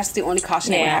 So that's the only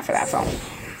caution I would have for that film.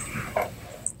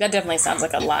 That definitely sounds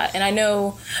like a lot. And I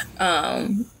know,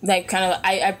 like, kind of,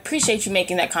 I appreciate you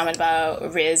making that comment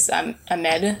about Riz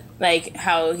Ahmed, like,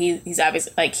 how he's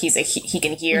obviously, like, he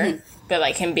can hear, but,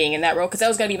 like, him being in that role, because that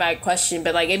was going to be my question,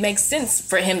 but, like, it makes sense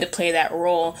for him to play that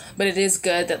role, but it is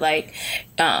good that, like,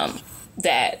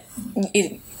 that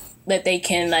they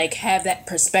can, like, have that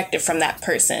perspective from that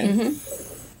person.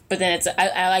 But then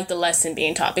I like the lesson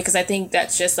being taught, because I think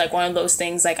that's just like one of those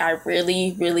things, like I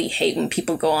really, really hate when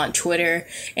people go on Twitter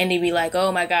and they be like,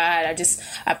 oh my God,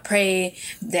 I pray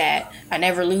that I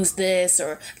never lose this,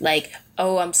 or like,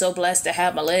 oh, I'm so blessed to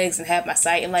have my legs and have my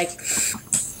sight. And like,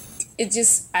 it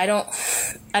just, I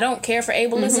don't care for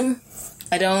ableism.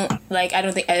 I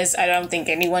don't think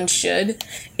anyone should.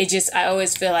 It just, I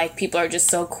always feel like people are just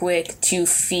so quick to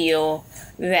feel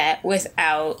that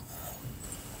without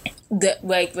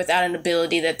an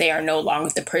ability that they are no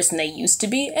longer the person they used to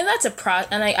be. And that's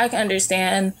and I can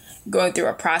understand going through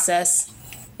a process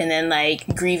and then like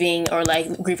grieving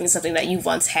something that you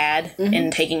once had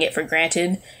and taking it for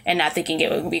granted and not thinking it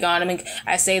would be gone. I mean,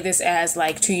 I say this as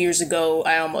like 2 years ago,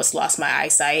 I almost lost my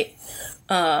eyesight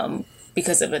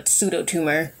because of a pseudo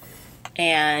tumor.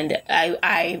 And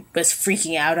I was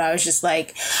freaking out. I was just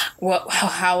like, what,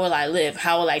 how will I live?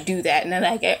 How will I do that? And then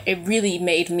like, it really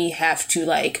made me have to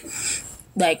like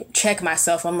check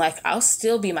myself. I'm like, I'll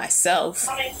still be myself.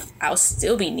 I'll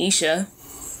still be Nisha.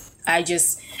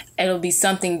 It'll be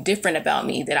something different about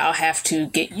me that I'll have to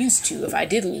get used to if I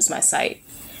did lose my sight.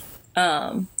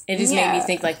 It just made me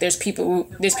think like there's people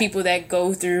that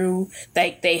go through,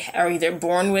 like they are either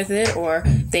born with it or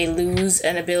they lose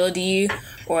an ability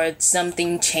or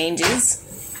something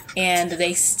changes and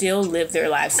they still live their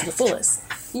lives to the fullest.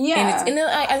 Yeah. And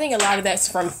I think a lot of that's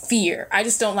from fear. I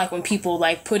just don't like when people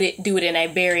like do it in a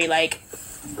very like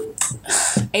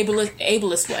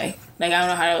ableist way. Like, I don't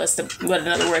know what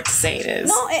another word to say it is.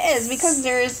 No, it is, because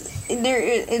there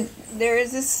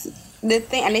is this the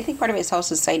thing, and I think part of it is how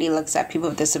society looks at people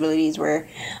with disabilities, where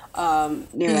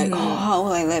they're like, oh, how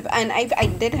will I live? And I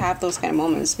did have those kind of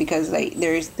moments, because like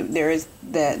there is the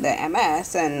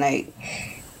MS, and like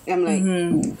I'm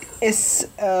like, it's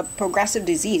a progressive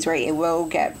disease, right? It will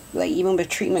get, like, even with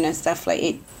treatment and stuff,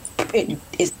 like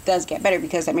it does get better,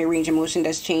 because like my range of motion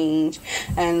does change,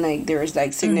 and like there's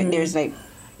like there's like,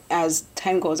 as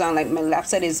time goes on, like my left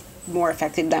side is more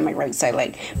affected than my right side.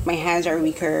 Like my hands are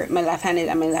weaker, my left handed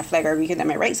and my left leg are weaker than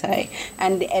my right side.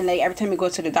 And like every time we go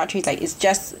to the doctor, he's like, it's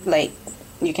just like,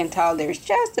 you can tell there's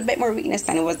just a bit more weakness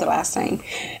than it was the last time.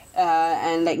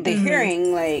 And like the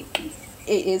hearing, like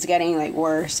it is getting like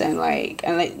worse, and like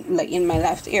in my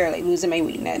left ear, like losing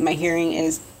my hearing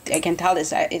is, I can tell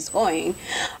this is going.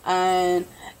 And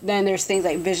then there's things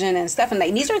like vision and stuff, and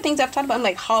like these are things I've talked about. I'm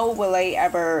like, how will I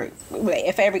ever, like,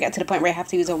 if I ever get to the point where I have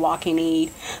to use a walking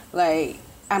aid, like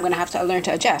I'm gonna have to learn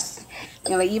to adjust.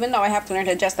 You know, like, even though I have to learn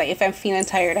to adjust, like if I'm feeling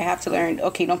tired, I have to learn,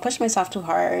 okay, don't push myself too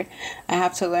hard. I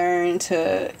have to learn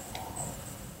to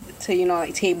you know,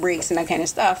 like take breaks and that kind of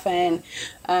stuff. And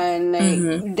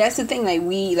like that's the thing, like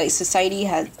we, like society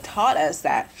has taught us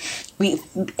that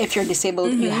if you're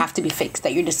disabled, you have to be fixed,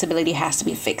 that your disability has to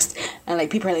be fixed. And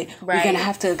like people are like, we're gonna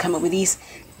have to come up with these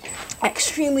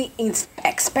extremely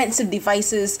expensive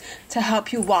devices to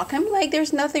help you walk. I'm like,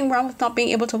 there's nothing wrong with not being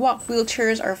able to walk.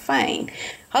 Wheelchairs are fine.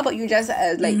 How about you just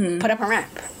like put up a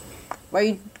ramp? Why are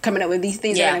you coming up with these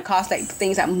things that are going to cost, like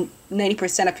things that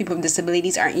 90% of people with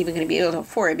disabilities aren't even going to be able to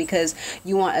afford, because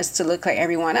you want us to look like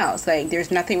everyone else? Like, there's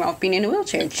nothing wrong with being in a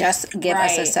wheelchair. Just give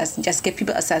just give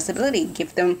people accessibility.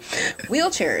 Give them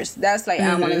wheelchairs. That's like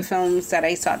one of the films that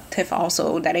I saw TIFF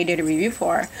also, that I did a review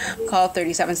for, called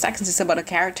 37 Seconds. It's about a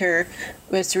character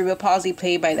with cerebral palsy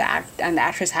played by the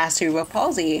actress has cerebral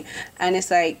palsy, and it's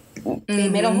like they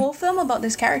made a whole film about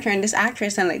this character and this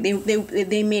actress, and like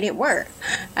they made it work.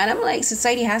 And I'm like,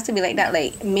 society has to be like that.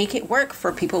 Like, make it work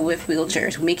for people with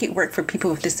wheelchairs, make it work for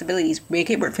people with disabilities, make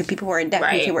it work for people who are deaf,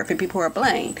 make it work for people who are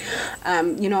blind.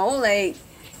 You know, like,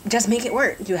 just make it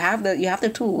work. You have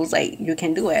the tools, like you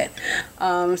can do it.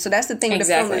 So that's the thing with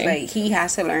the film, is like he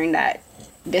has to learn that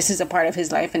this is a part of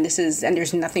his life, and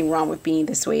there's nothing wrong with being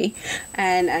this way.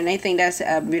 And I think that's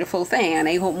a beautiful thing, and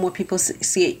I hope more people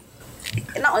see it,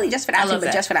 not only just for that,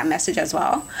 but just for that message as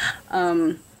well.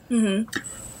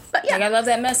 But yeah, like, I love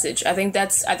that message. I think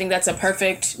that's a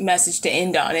perfect message to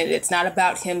end on. And it's not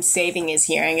about him saving his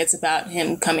hearing. It's about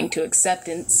him coming to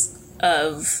acceptance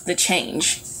of the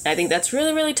change. I think that's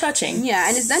really, really touching. Yeah,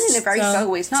 and it's done in a very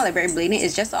subtle way. It's not like very blatant.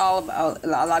 It's just all about, a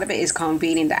lot of it is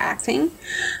conveying the acting,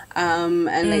 and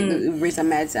like Riz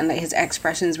Ahmed's and like his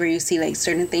expressions, where you see like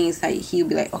certain things, like he'll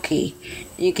be like, okay,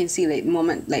 you can see like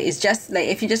moment, like it's just like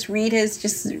if you just read his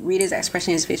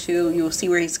expression, his visual, you'll see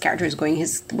where his character is going,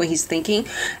 what he's thinking,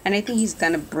 and I think he's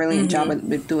done a brilliant job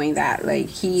with doing that. Like,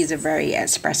 he is a very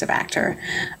expressive actor,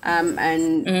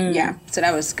 yeah, so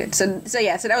that was good. So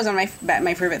that was one of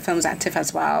my favorite films at TIFF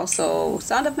as well. So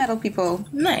Sound of Metal, people,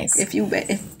 nice. If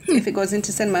it goes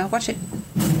into cinema, watch it.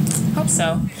 Hope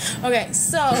so. Okay,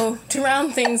 so to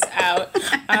round things out,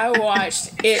 I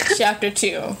watched It Chapter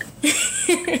 2.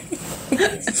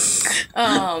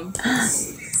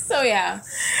 So yeah,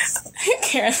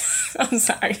 Karen, I'm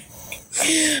sorry.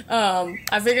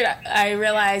 I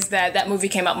realized that movie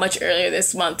came out much earlier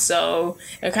this month, so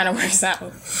it kind of works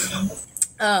out.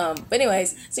 But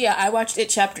anyways, so yeah, I watched It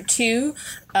Chapter 2.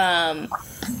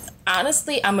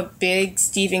 Honestly, I'm a big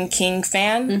Stephen King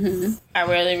fan. I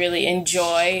really, really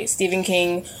enjoy Stephen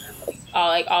King.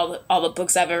 all the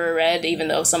books I've ever read, even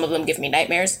though some of them give me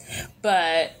nightmares.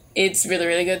 But it's really,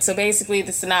 really good. So basically,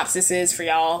 the synopsis is, for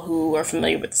y'all who are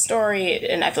familiar with the story,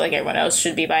 and I feel like everyone else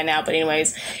should be by now, but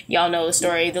anyways, y'all know the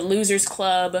story. The Losers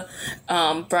Club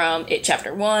from It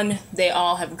Chapter 1, they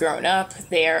all have grown up.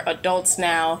 They're adults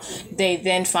now. They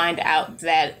then find out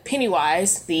that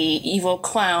Pennywise, the evil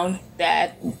clown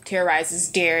that terrorizes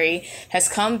Derry, has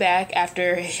come back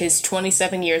after his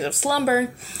 27 years of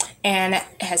slumber and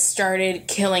has started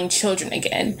killing children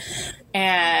again.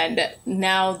 And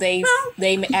now they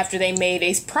after they made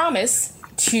a promise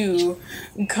to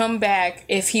come back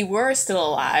if he were still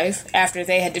alive after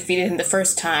they had defeated him the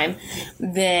first time,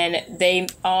 then they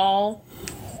all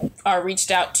are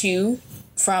reached out to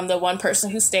from the one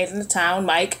person who stayed in the town,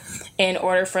 Mike, in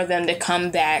order for them to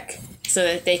come back so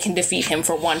that they can defeat him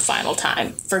for one final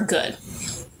time for good.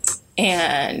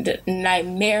 And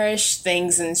nightmarish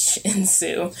things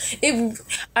ensue.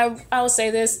 I will say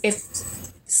this, if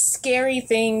scary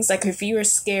things, like if you were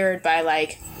scared by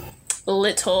like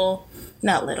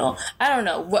not little, I don't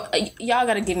know what, y'all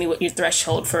gotta give me what your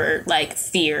threshold for like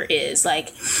fear is.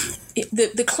 Like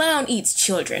the clown eats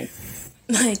children.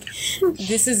 Like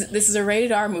this is a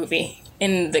rated R movie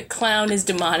and the clown is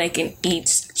demonic and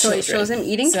eats children. So it shows him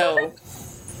eating children?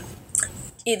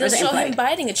 It does show him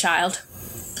biting a child.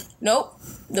 Nope.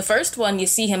 The first one, you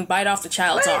see him bite off the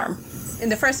child's arm. In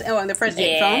the first film?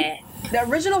 The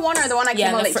original one or the one that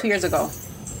came out like 2 years ago?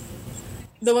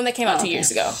 The one that came out 2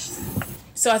 years ago.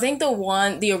 So I think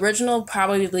the original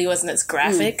probably wasn't as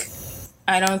graphic.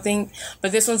 I don't think.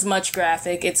 But this one's much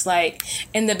graphic. It's like,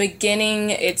 in the beginning,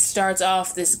 it starts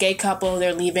off this gay couple,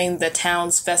 they're leaving the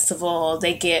town's festival.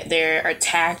 They're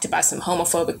attacked by some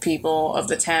homophobic people of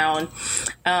the town.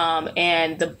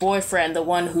 And the boyfriend, the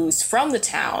one who's from the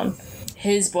town,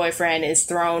 his boyfriend is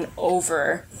thrown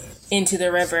over into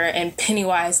the river, and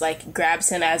Pennywise like grabs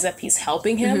him as if he's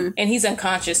helping him, and he's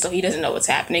unconscious, so he doesn't know what's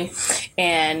happening.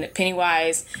 And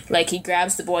Pennywise, like, he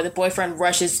grabs the boyfriend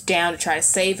rushes down to try to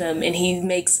save him, and he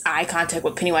makes eye contact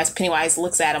with Pennywise. Pennywise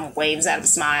looks at him, waves at him,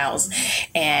 smiles,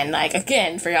 and like,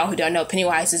 again, for y'all who don't know,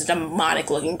 Pennywise is a demonic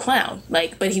looking clown,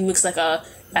 like, but he looks like a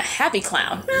happy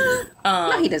clown.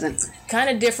 No, he doesn't. Kind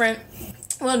of different.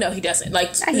 Well, no, he doesn't.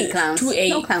 Like, I hate clowns.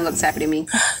 No clown looks happy to me.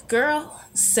 Girl,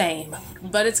 same.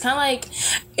 But it's kind of like,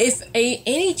 if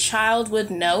any child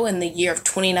would know in the year of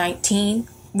 2019,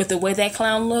 with the way that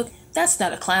clown looked, that's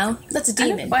not a clown. That's a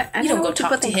demon. You don't go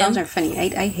talk to him. Clowns are funny.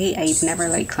 I've never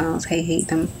liked clowns. I hate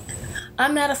them.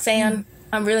 I'm not a fan.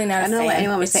 I'm really not a fan. I know what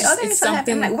anyone would say. Oh, there's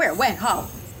something. I'm like, where, when, how?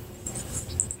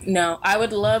 No, I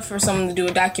would love for someone to do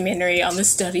a documentary on the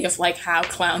study of like how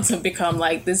clowns have become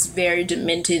like this very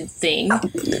demented thing.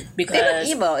 Because they look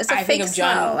evil. It's a fake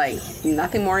smile. Like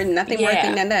nothing more thing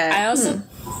than that. I also,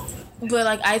 but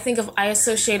like I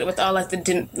associate it with all like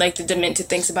the demented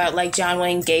things about like John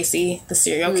Wayne Gacy, the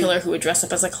serial killer who would dress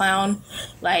up as a clown.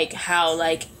 Like how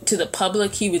like to the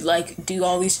public he would like do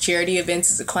all these charity events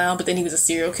as a clown, but then he was a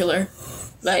serial killer.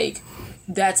 Like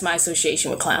that's my association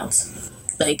with clowns.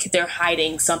 Like they're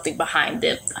hiding something behind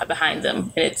them,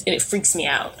 and it freaks me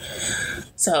out.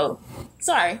 So,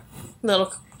 sorry,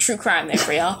 little true crime there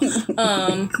for y'all.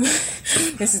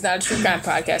 This is not a true crime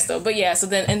podcast though. But yeah, so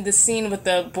then in the scene with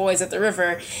the boys at the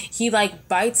river, he like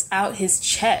bites out his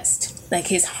chest, like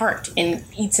his heart, and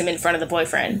eats him in front of the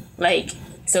boyfriend. Like,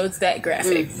 so it's that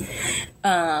graphic.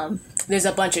 There's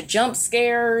a bunch of jump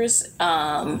scares.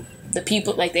 The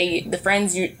people, like, the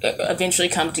friends eventually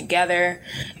come together,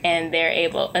 and they're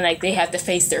able, and, like, they have to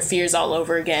face their fears all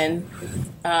over again.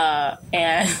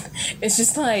 And it's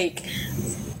just like,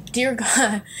 dear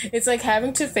God, it's like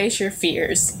having to face your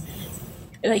fears,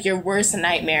 like, your worst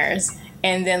nightmares,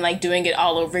 and then, like, doing it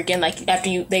all over again, like,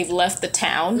 after they've left the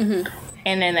town,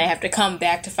 and then they have to come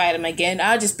back to fight them again.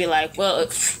 I'll just be like, well,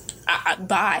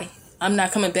 bye. I'm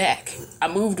not coming back. I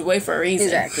moved away for a reason.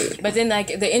 Exactly. But then, like,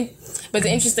 but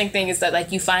the interesting thing is that,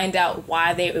 like, you find out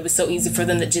why it was so easy for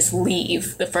them to just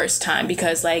leave the first time.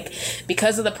 Because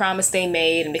of the promise they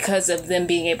made and because of them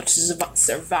being able to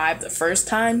survive the first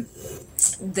time,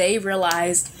 they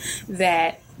realized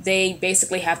that they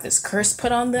basically have this curse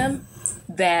put on them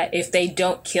that if they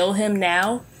don't kill him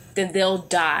now, then they'll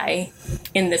die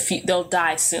they'll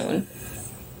die soon.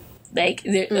 Like,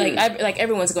 like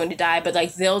everyone's going to die, but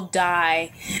like they'll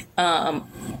die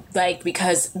like,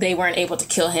 because they weren't able to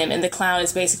kill him, and the clown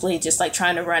is basically just like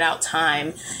trying to run out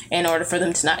time in order for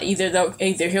them to not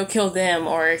either he'll kill them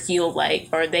or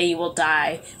or they will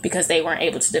die because they weren't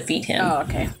able to defeat him. Oh,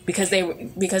 okay. Because they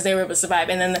were able to survive,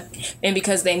 and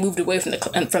because they moved away from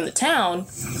the town,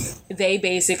 they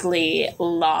basically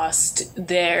lost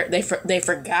they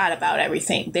forgot about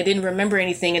everything. They didn't remember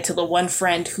anything until the one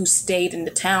friend who stayed in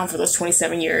the town for those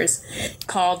 27 years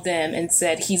called them and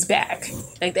said he's back.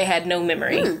 Like, they had no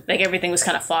memory. Like, everything was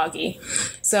kind of foggy.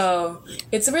 So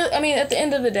it's really, I mean, at the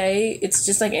end of the day, it's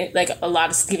just like a lot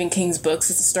of Stephen King's books.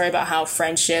 It's a story about how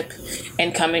friendship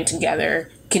and coming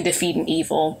together can defeat an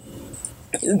evil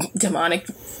demonic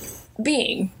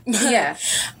being. Yeah.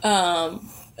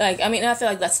 Like, I mean, I feel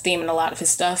like that's theme in a lot of his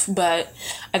stuff, but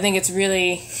I think it's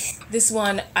really, this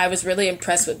one, I was really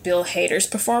impressed with Bill Hader's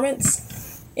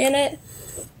performance in it.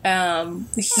 Bill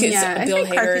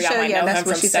Hader, y'all might know him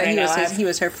from Saturday Night Live. He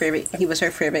was her favorite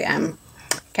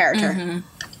character.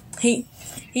 Mm-hmm.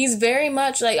 He's very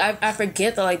much like, I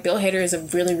forget that, like, Bill Hader is a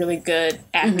really, really good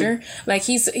actor. Mm-hmm. Like,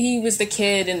 he was the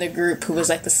kid in the group who was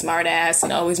like the smart ass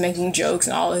and always making jokes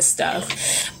and all this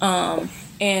stuff.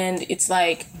 And it's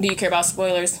like, do you care about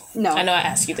spoilers? No. I know I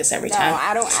ask you this every time. No,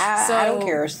 I don't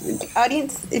care.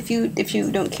 Audience, if you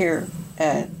don't care,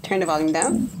 turn the volume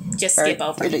down. Just skip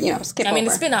over. Skip over. I mean,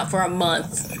 it's been out for a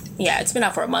month. Yeah, it's been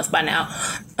out for a month by now.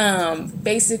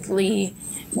 Basically,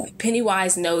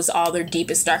 Pennywise knows all their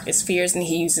deepest, darkest fears, and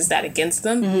he uses that against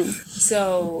them. Mm-hmm.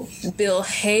 So Bill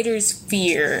Hader's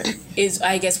fear is,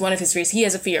 I guess, one of his fears. He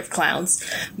has a fear of clowns,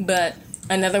 but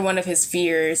another one of his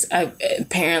fears,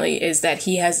 apparently, is that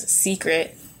he has a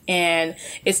secret, and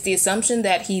it's the assumption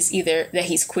that he's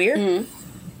queer. Mm-hmm.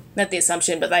 Not the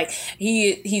assumption, but like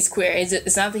he's queer.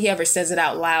 It's not that he ever says it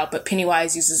out loud, but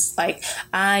Pennywise uses like,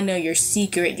 I know your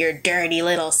secret, your dirty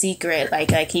little secret.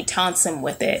 Like he taunts him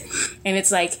with it. And it's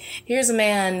like, here's a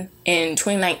man in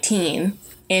 2019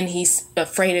 and he's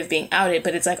afraid of being outed,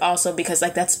 but it's like also because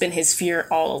like that's been his fear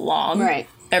all along. Right.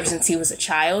 Ever since he was a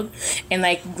child, and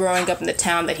like growing up in the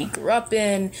town that he grew up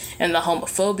in, and the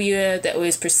homophobia that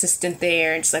was persistent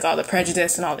there, and just like all the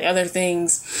prejudice and all the other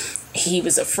things, he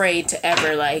was afraid to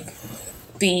ever like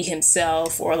be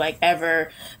himself or like ever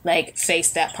like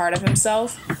face that part of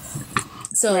himself.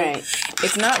 So right.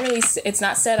 It's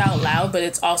not said out loud, but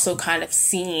it's also kind of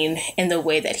seen in the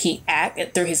way that he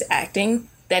through his acting,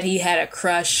 that he had a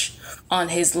crush on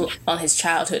his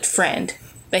childhood friend.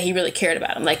 That he really cared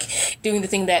about him, like doing the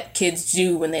thing that kids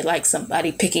do when they like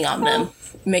somebody, picking on them,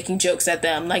 making jokes at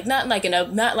them, like not like in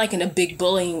a big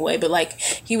bullying way, but like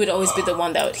he would always be the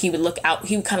one that he would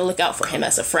kind of look out for him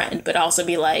as a friend, but also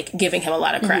be like giving him a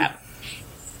lot of crap.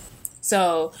 Mm-hmm.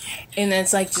 So, and then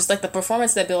it's like just like the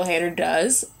performance that Bill Hader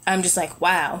does, I'm just like,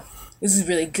 wow, this is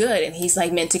really good. And he's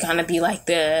like meant to kind of be like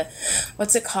the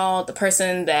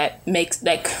person that makes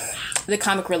like the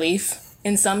comic relief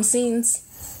in some scenes.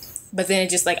 But then it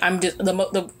just like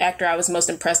the actor I was most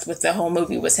impressed with the whole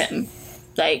movie was him,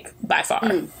 like by far.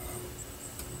 Mm.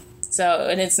 So,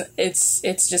 and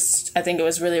it's just, I think it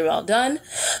was really well done.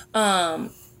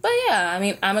 But yeah, I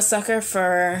mean, I'm a sucker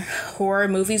for horror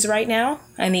movies right now.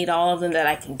 I need all of them that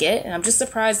I can get, and I'm just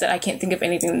surprised that I can't think of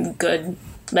anything good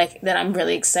like that I'm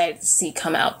really excited to see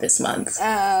come out this month.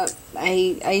 The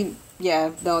only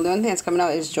thing that's coming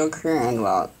out is Joker, and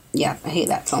I hate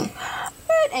that film.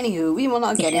 But anywho, we will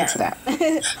not get into that.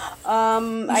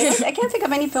 I can't think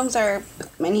of any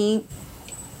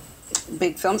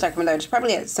big films are coming out. There's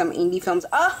probably some indie films.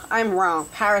 I'm wrong.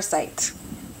 Parasite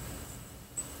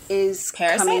is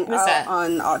coming out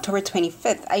on October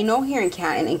 25th. I know here in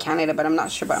Canada, but I'm not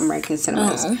sure about American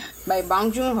cinemas. By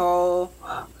Bong Joon-ho,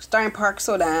 starring Park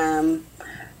So-dam.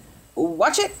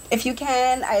 Watch it if you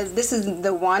can. This is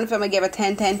the one film I gave a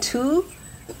 10-10 to.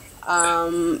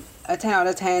 A 10 out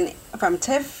of 10 from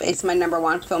TIFF. It's my number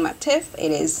one film at TIFF.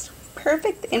 It is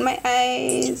perfect in my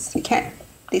eyes. You can't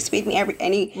dispute me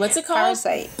any. What's it called?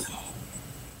 Parasite.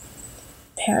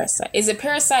 Is it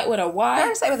Parasite with a Y?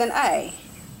 Parasite with an I.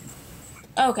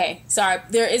 Okay, sorry.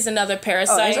 There is another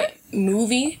Parasite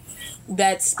movie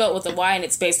that's spelled with a Y, and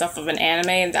it's based off of an anime,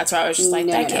 and that's why I was just like,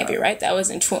 that can't be right. That was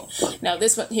in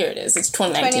this one, here it is. It's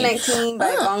 2019. 2019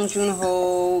 by Bong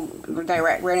Joon-ho,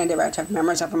 written and director of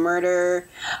Memories of a Murder.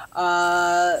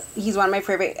 He's one of my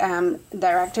favorite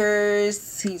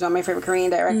directors. He's one of my favorite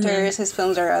Korean directors. Mm-hmm. His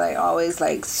films are like always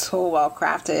like so well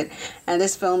crafted, and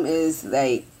this film is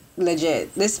like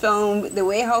legit. This film, the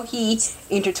way how he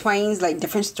intertwines like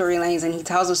different storylines, and he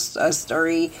tells a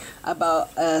story about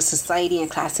society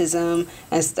and classism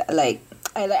and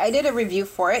I did a review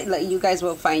for it. Like, you guys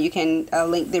will find, you can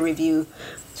link the review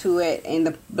to it in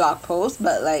the blog post.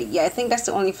 But like, yeah, I think that's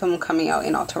the only film coming out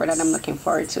in October that I'm looking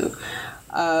forward to.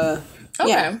 Okay.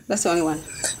 Yeah, that's the only one.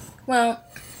 Well,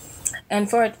 and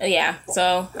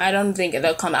so I don't think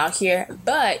they'll come out here.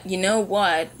 But you know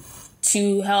what?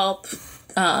 To help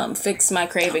fix my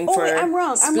craving for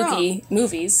spooky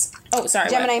movies. Oh, sorry.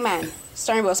 Gemini Man,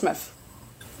 starring Will Smith.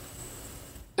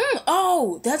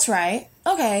 Oh, that's right.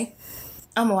 Okay,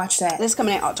 I'm gonna watch that. This is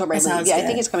coming out October. I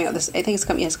think it's coming out.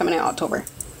 It's coming out October.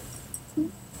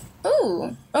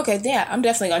 Ooh, okay, yeah, I'm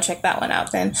definitely gonna check that one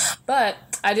out then. But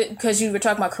I did, because you were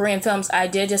talking about Korean films, I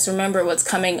did just remember what's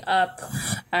coming up.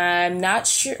 I'm not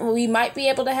sure, we might be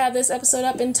able to have this episode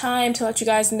up in time to let you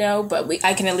guys know, but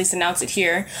I can at least announce it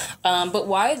here. But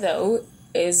why though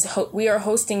is we are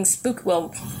hosting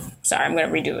sorry, I'm gonna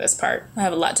redo this part. I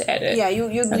have a lot to edit. Yeah, you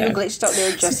glitched out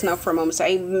there just now for a moment, so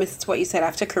I missed what you said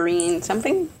after Korean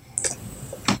something.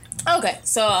 Okay,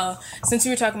 so since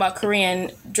we were talking about Korean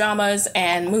dramas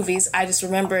and movies, I just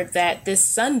remembered that this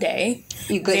Sunday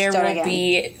there will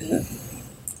be.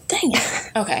 Dang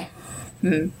it! Okay.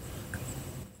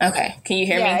 Okay, can you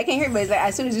hear me? Yeah, I can hear, but it's like,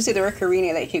 as soon as you say the word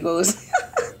Korean, like, it goes.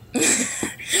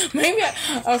 Maybe.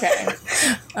 Okay.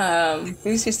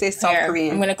 Maybe you should say South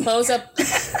Korean. I'm gonna close up.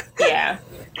 Yeah.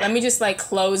 Let me just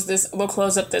close this. We'll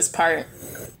close up this part,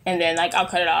 and then I'll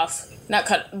cut it off. Don't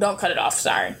cut it off.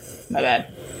 Sorry, my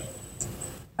bad.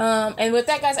 And with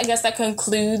that, guys, I guess that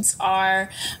concludes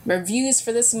our reviews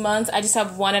for this month. I just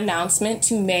have one announcement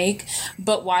to make,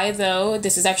 but why though?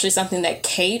 This is actually something that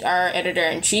Kate, our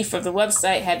editor-in-chief of the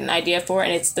website, had an idea for,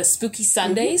 and it's the Spooky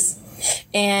Sundays.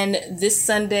 And this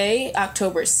Sunday,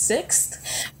 October 6th,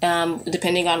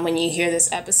 depending on when you hear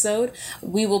this episode,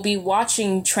 we will be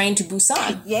watching Train to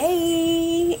Busan.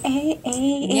 Yay!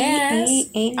 Yes,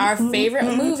 our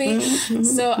favorite movie.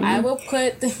 So I will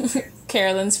put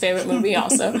Carolyn's favorite movie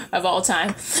also of all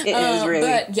time. It is really.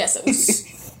 But yes, it was.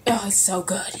 Oh, it's so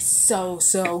good. It's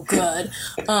so good.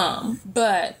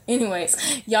 But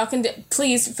anyways, y'all can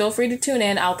please feel free to tune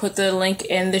in. I'll put the link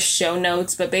in the show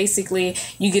notes. But basically,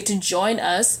 you get to join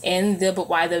us in the But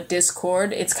Why the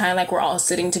Discord. It's kind of like we're all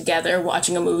sitting together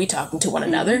watching a movie, talking to one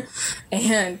another,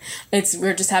 and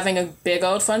we're just having a big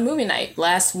old fun movie night.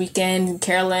 Last weekend,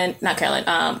 Kate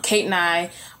and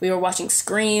I, we were watching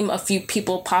Scream. A few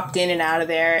people popped in and out of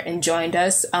there and joined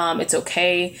us. It's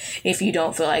okay if you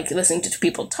don't feel like listening to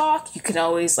people talk. You can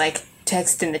always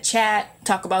text in the chat,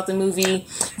 talk about the movie.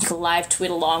 You can live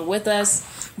tweet along with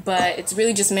us. But it's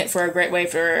really just meant for a great way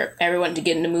for everyone to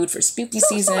get in the mood for spooky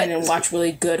season and watch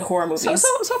really good horror movies.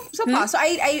 So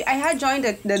I had joined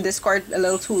the Discord a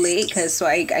little too late because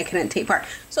I couldn't take part.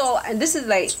 So this is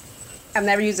I've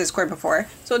never used Discord before.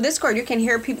 So Discord, you can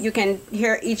hear people. We can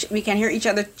hear each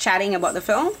other chatting about the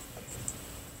film.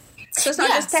 So it's not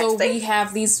just texting. So we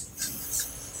have these.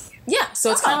 Yeah,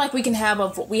 so it's kind of like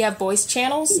we have voice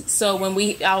channels. So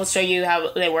I'll show you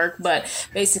how they work. But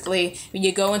basically,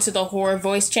 you go into the horror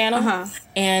voice channel,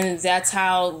 and that's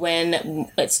how when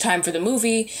it's time for the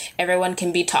movie, everyone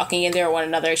can be talking in there with one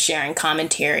another, sharing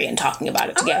commentary and talking about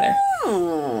it together.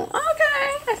 Oh,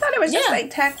 okay. I thought it was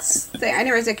just text thing. I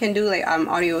never realized it can do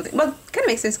audio thing. Well, it kind of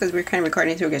makes sense because we're kind of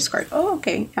recording through Discord. Oh,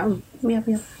 okay.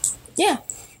 Yeah.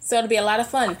 So it'll be a lot of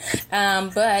fun.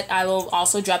 But I will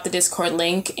also drop the Discord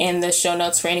link in the show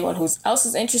notes for anyone who else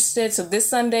is interested. So this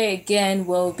Sunday, again,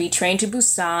 will be Train to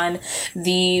Busan.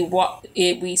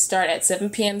 We start at 7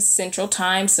 p.m. Central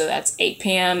Time, so that's 8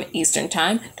 p.m. Eastern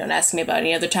Time. Don't ask me about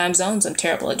any other time zones. I'm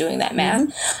terrible at doing that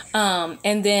math.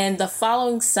 And then the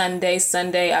following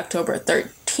Sunday, October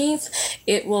 13th,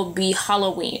 it will be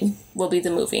Halloween, will be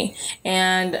the movie.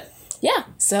 And yeah,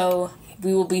 so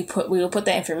we will put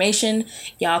that information.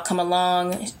 Y'all come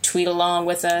along, tweet along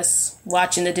with us,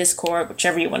 watch in the Discord,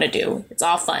 whichever you want to do. It's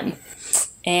all fun.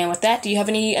 And with that, do you have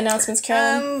any announcements,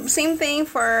 Carolyn? Same thing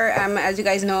for, as you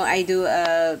guys know, I do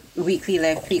a weekly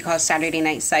live tweet called Saturday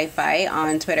Night Sci-Fi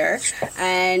on Twitter.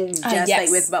 And just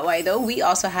like with But Why Though, we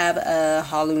also have a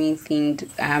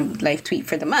Halloween-themed live tweet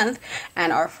for the month.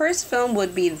 And our first film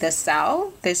would be The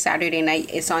Cell, this Saturday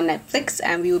night. It's on Netflix,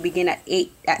 and we will begin at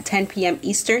 10 p.m.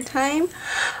 Eastern Time.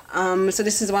 So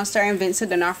this is the one starring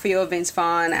Vincent D'Onofrio, Vince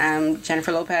Vaughn,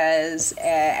 Jennifer Lopez.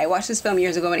 I watched this film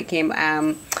years ago when it came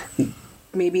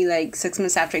maybe 6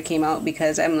 months after it came out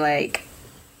because I'm I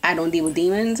don't deal with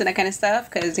demons and that kind of stuff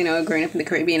because, growing up in the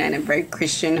Caribbean and a very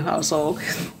Christian household,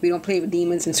 we don't play with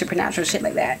demons and supernatural shit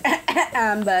like that.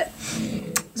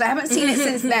 So I haven't seen it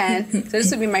since then. So this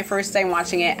would be my first time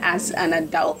watching it as an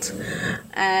adult,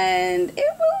 and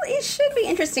it should be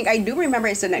interesting. I do remember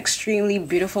it's an extremely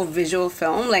beautiful visual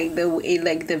film. Like the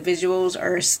visuals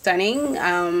are stunning.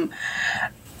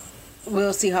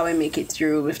 We'll see how I make it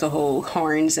through with the whole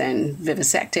horns and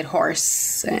vivisected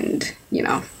horse, and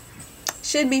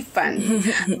should be fun.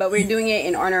 But we're doing it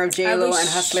in honor of J-Lo and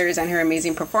Hustlers and her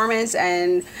amazing performance,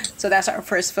 and so that's our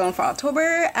first film for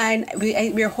October. And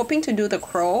we're hoping to do The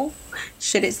Crow,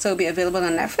 should it still be available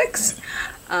on Netflix.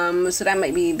 So that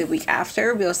might be the week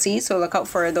after. We'll see. So look out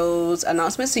for those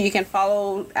announcements. So you can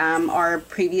follow our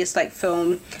previous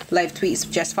film live tweets.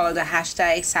 Just follow the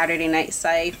hashtag Saturday Night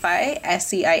Sci-Fi,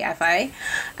 SCIFI,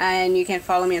 and you can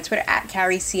follow me on Twitter at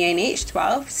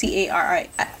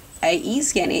CarrieCNH12,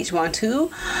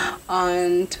 CarrieCNH12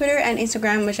 on Twitter and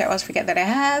Instagram, which I always forget that I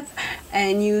have.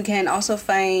 And you can also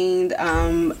find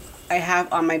I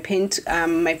have on my pinned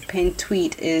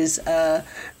tweet is the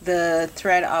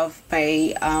thread of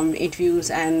my interviews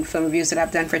and film reviews that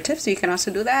I've done for TIFF, so you can also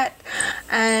do that.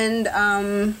 And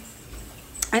I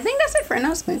think that's it for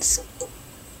announcements.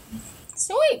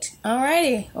 Sweet.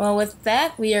 Alrighty. Well, with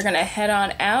that, we are going to head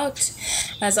on out.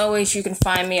 As always, you can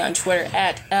find me on Twitter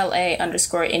at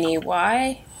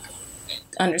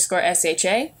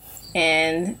LA_NEY_SHA.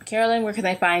 And Carolyn, where can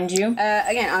they find you?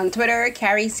 Again, on Twitter,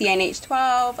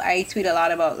 CarrieCNH12. I tweet a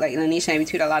lot about, Lanisha and I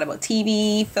tweet a lot about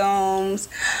TV, films,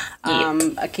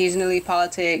 occasionally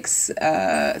politics,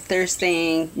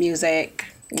 thirsting, music,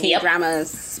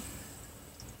 K-dramas.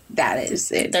 That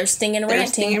is it. Thirsting and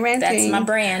ranting. That's my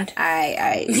brand.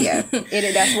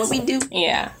 That's what we do.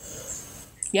 Yeah.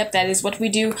 Yep, that is what we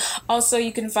do. Also,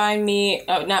 you can find me,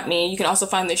 not me, you can also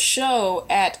find the show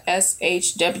at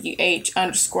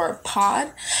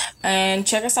SHWH_pod. And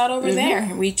check us out over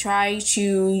there. We try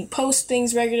to post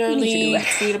things regularly,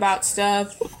 tweet about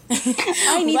stuff.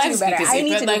 I need to do better. I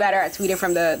need to do better at tweeting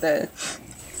from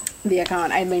the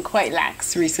account. I've been quite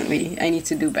lax recently. I need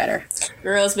to do better.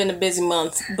 Girl, it's been a busy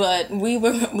month, but we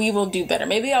will do better.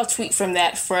 Maybe I'll tweet from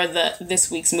that for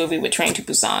this week's movie with Train to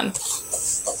Busan.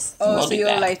 Oh, so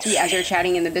you'll tweet as you're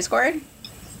chatting in the Discord?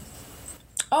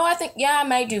 Oh, I think, I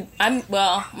might do.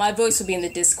 My voice will be in the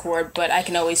Discord, but I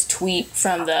can always tweet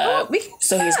from the...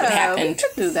 here's what happened. We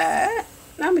could do that.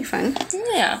 That'd be fun.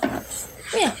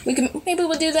 Yeah, maybe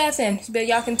we'll do that then. But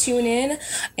y'all can tune in,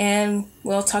 and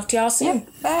we'll talk to y'all soon. Yep.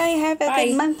 Bye. Have a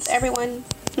good month, everyone.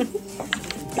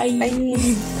 Bye.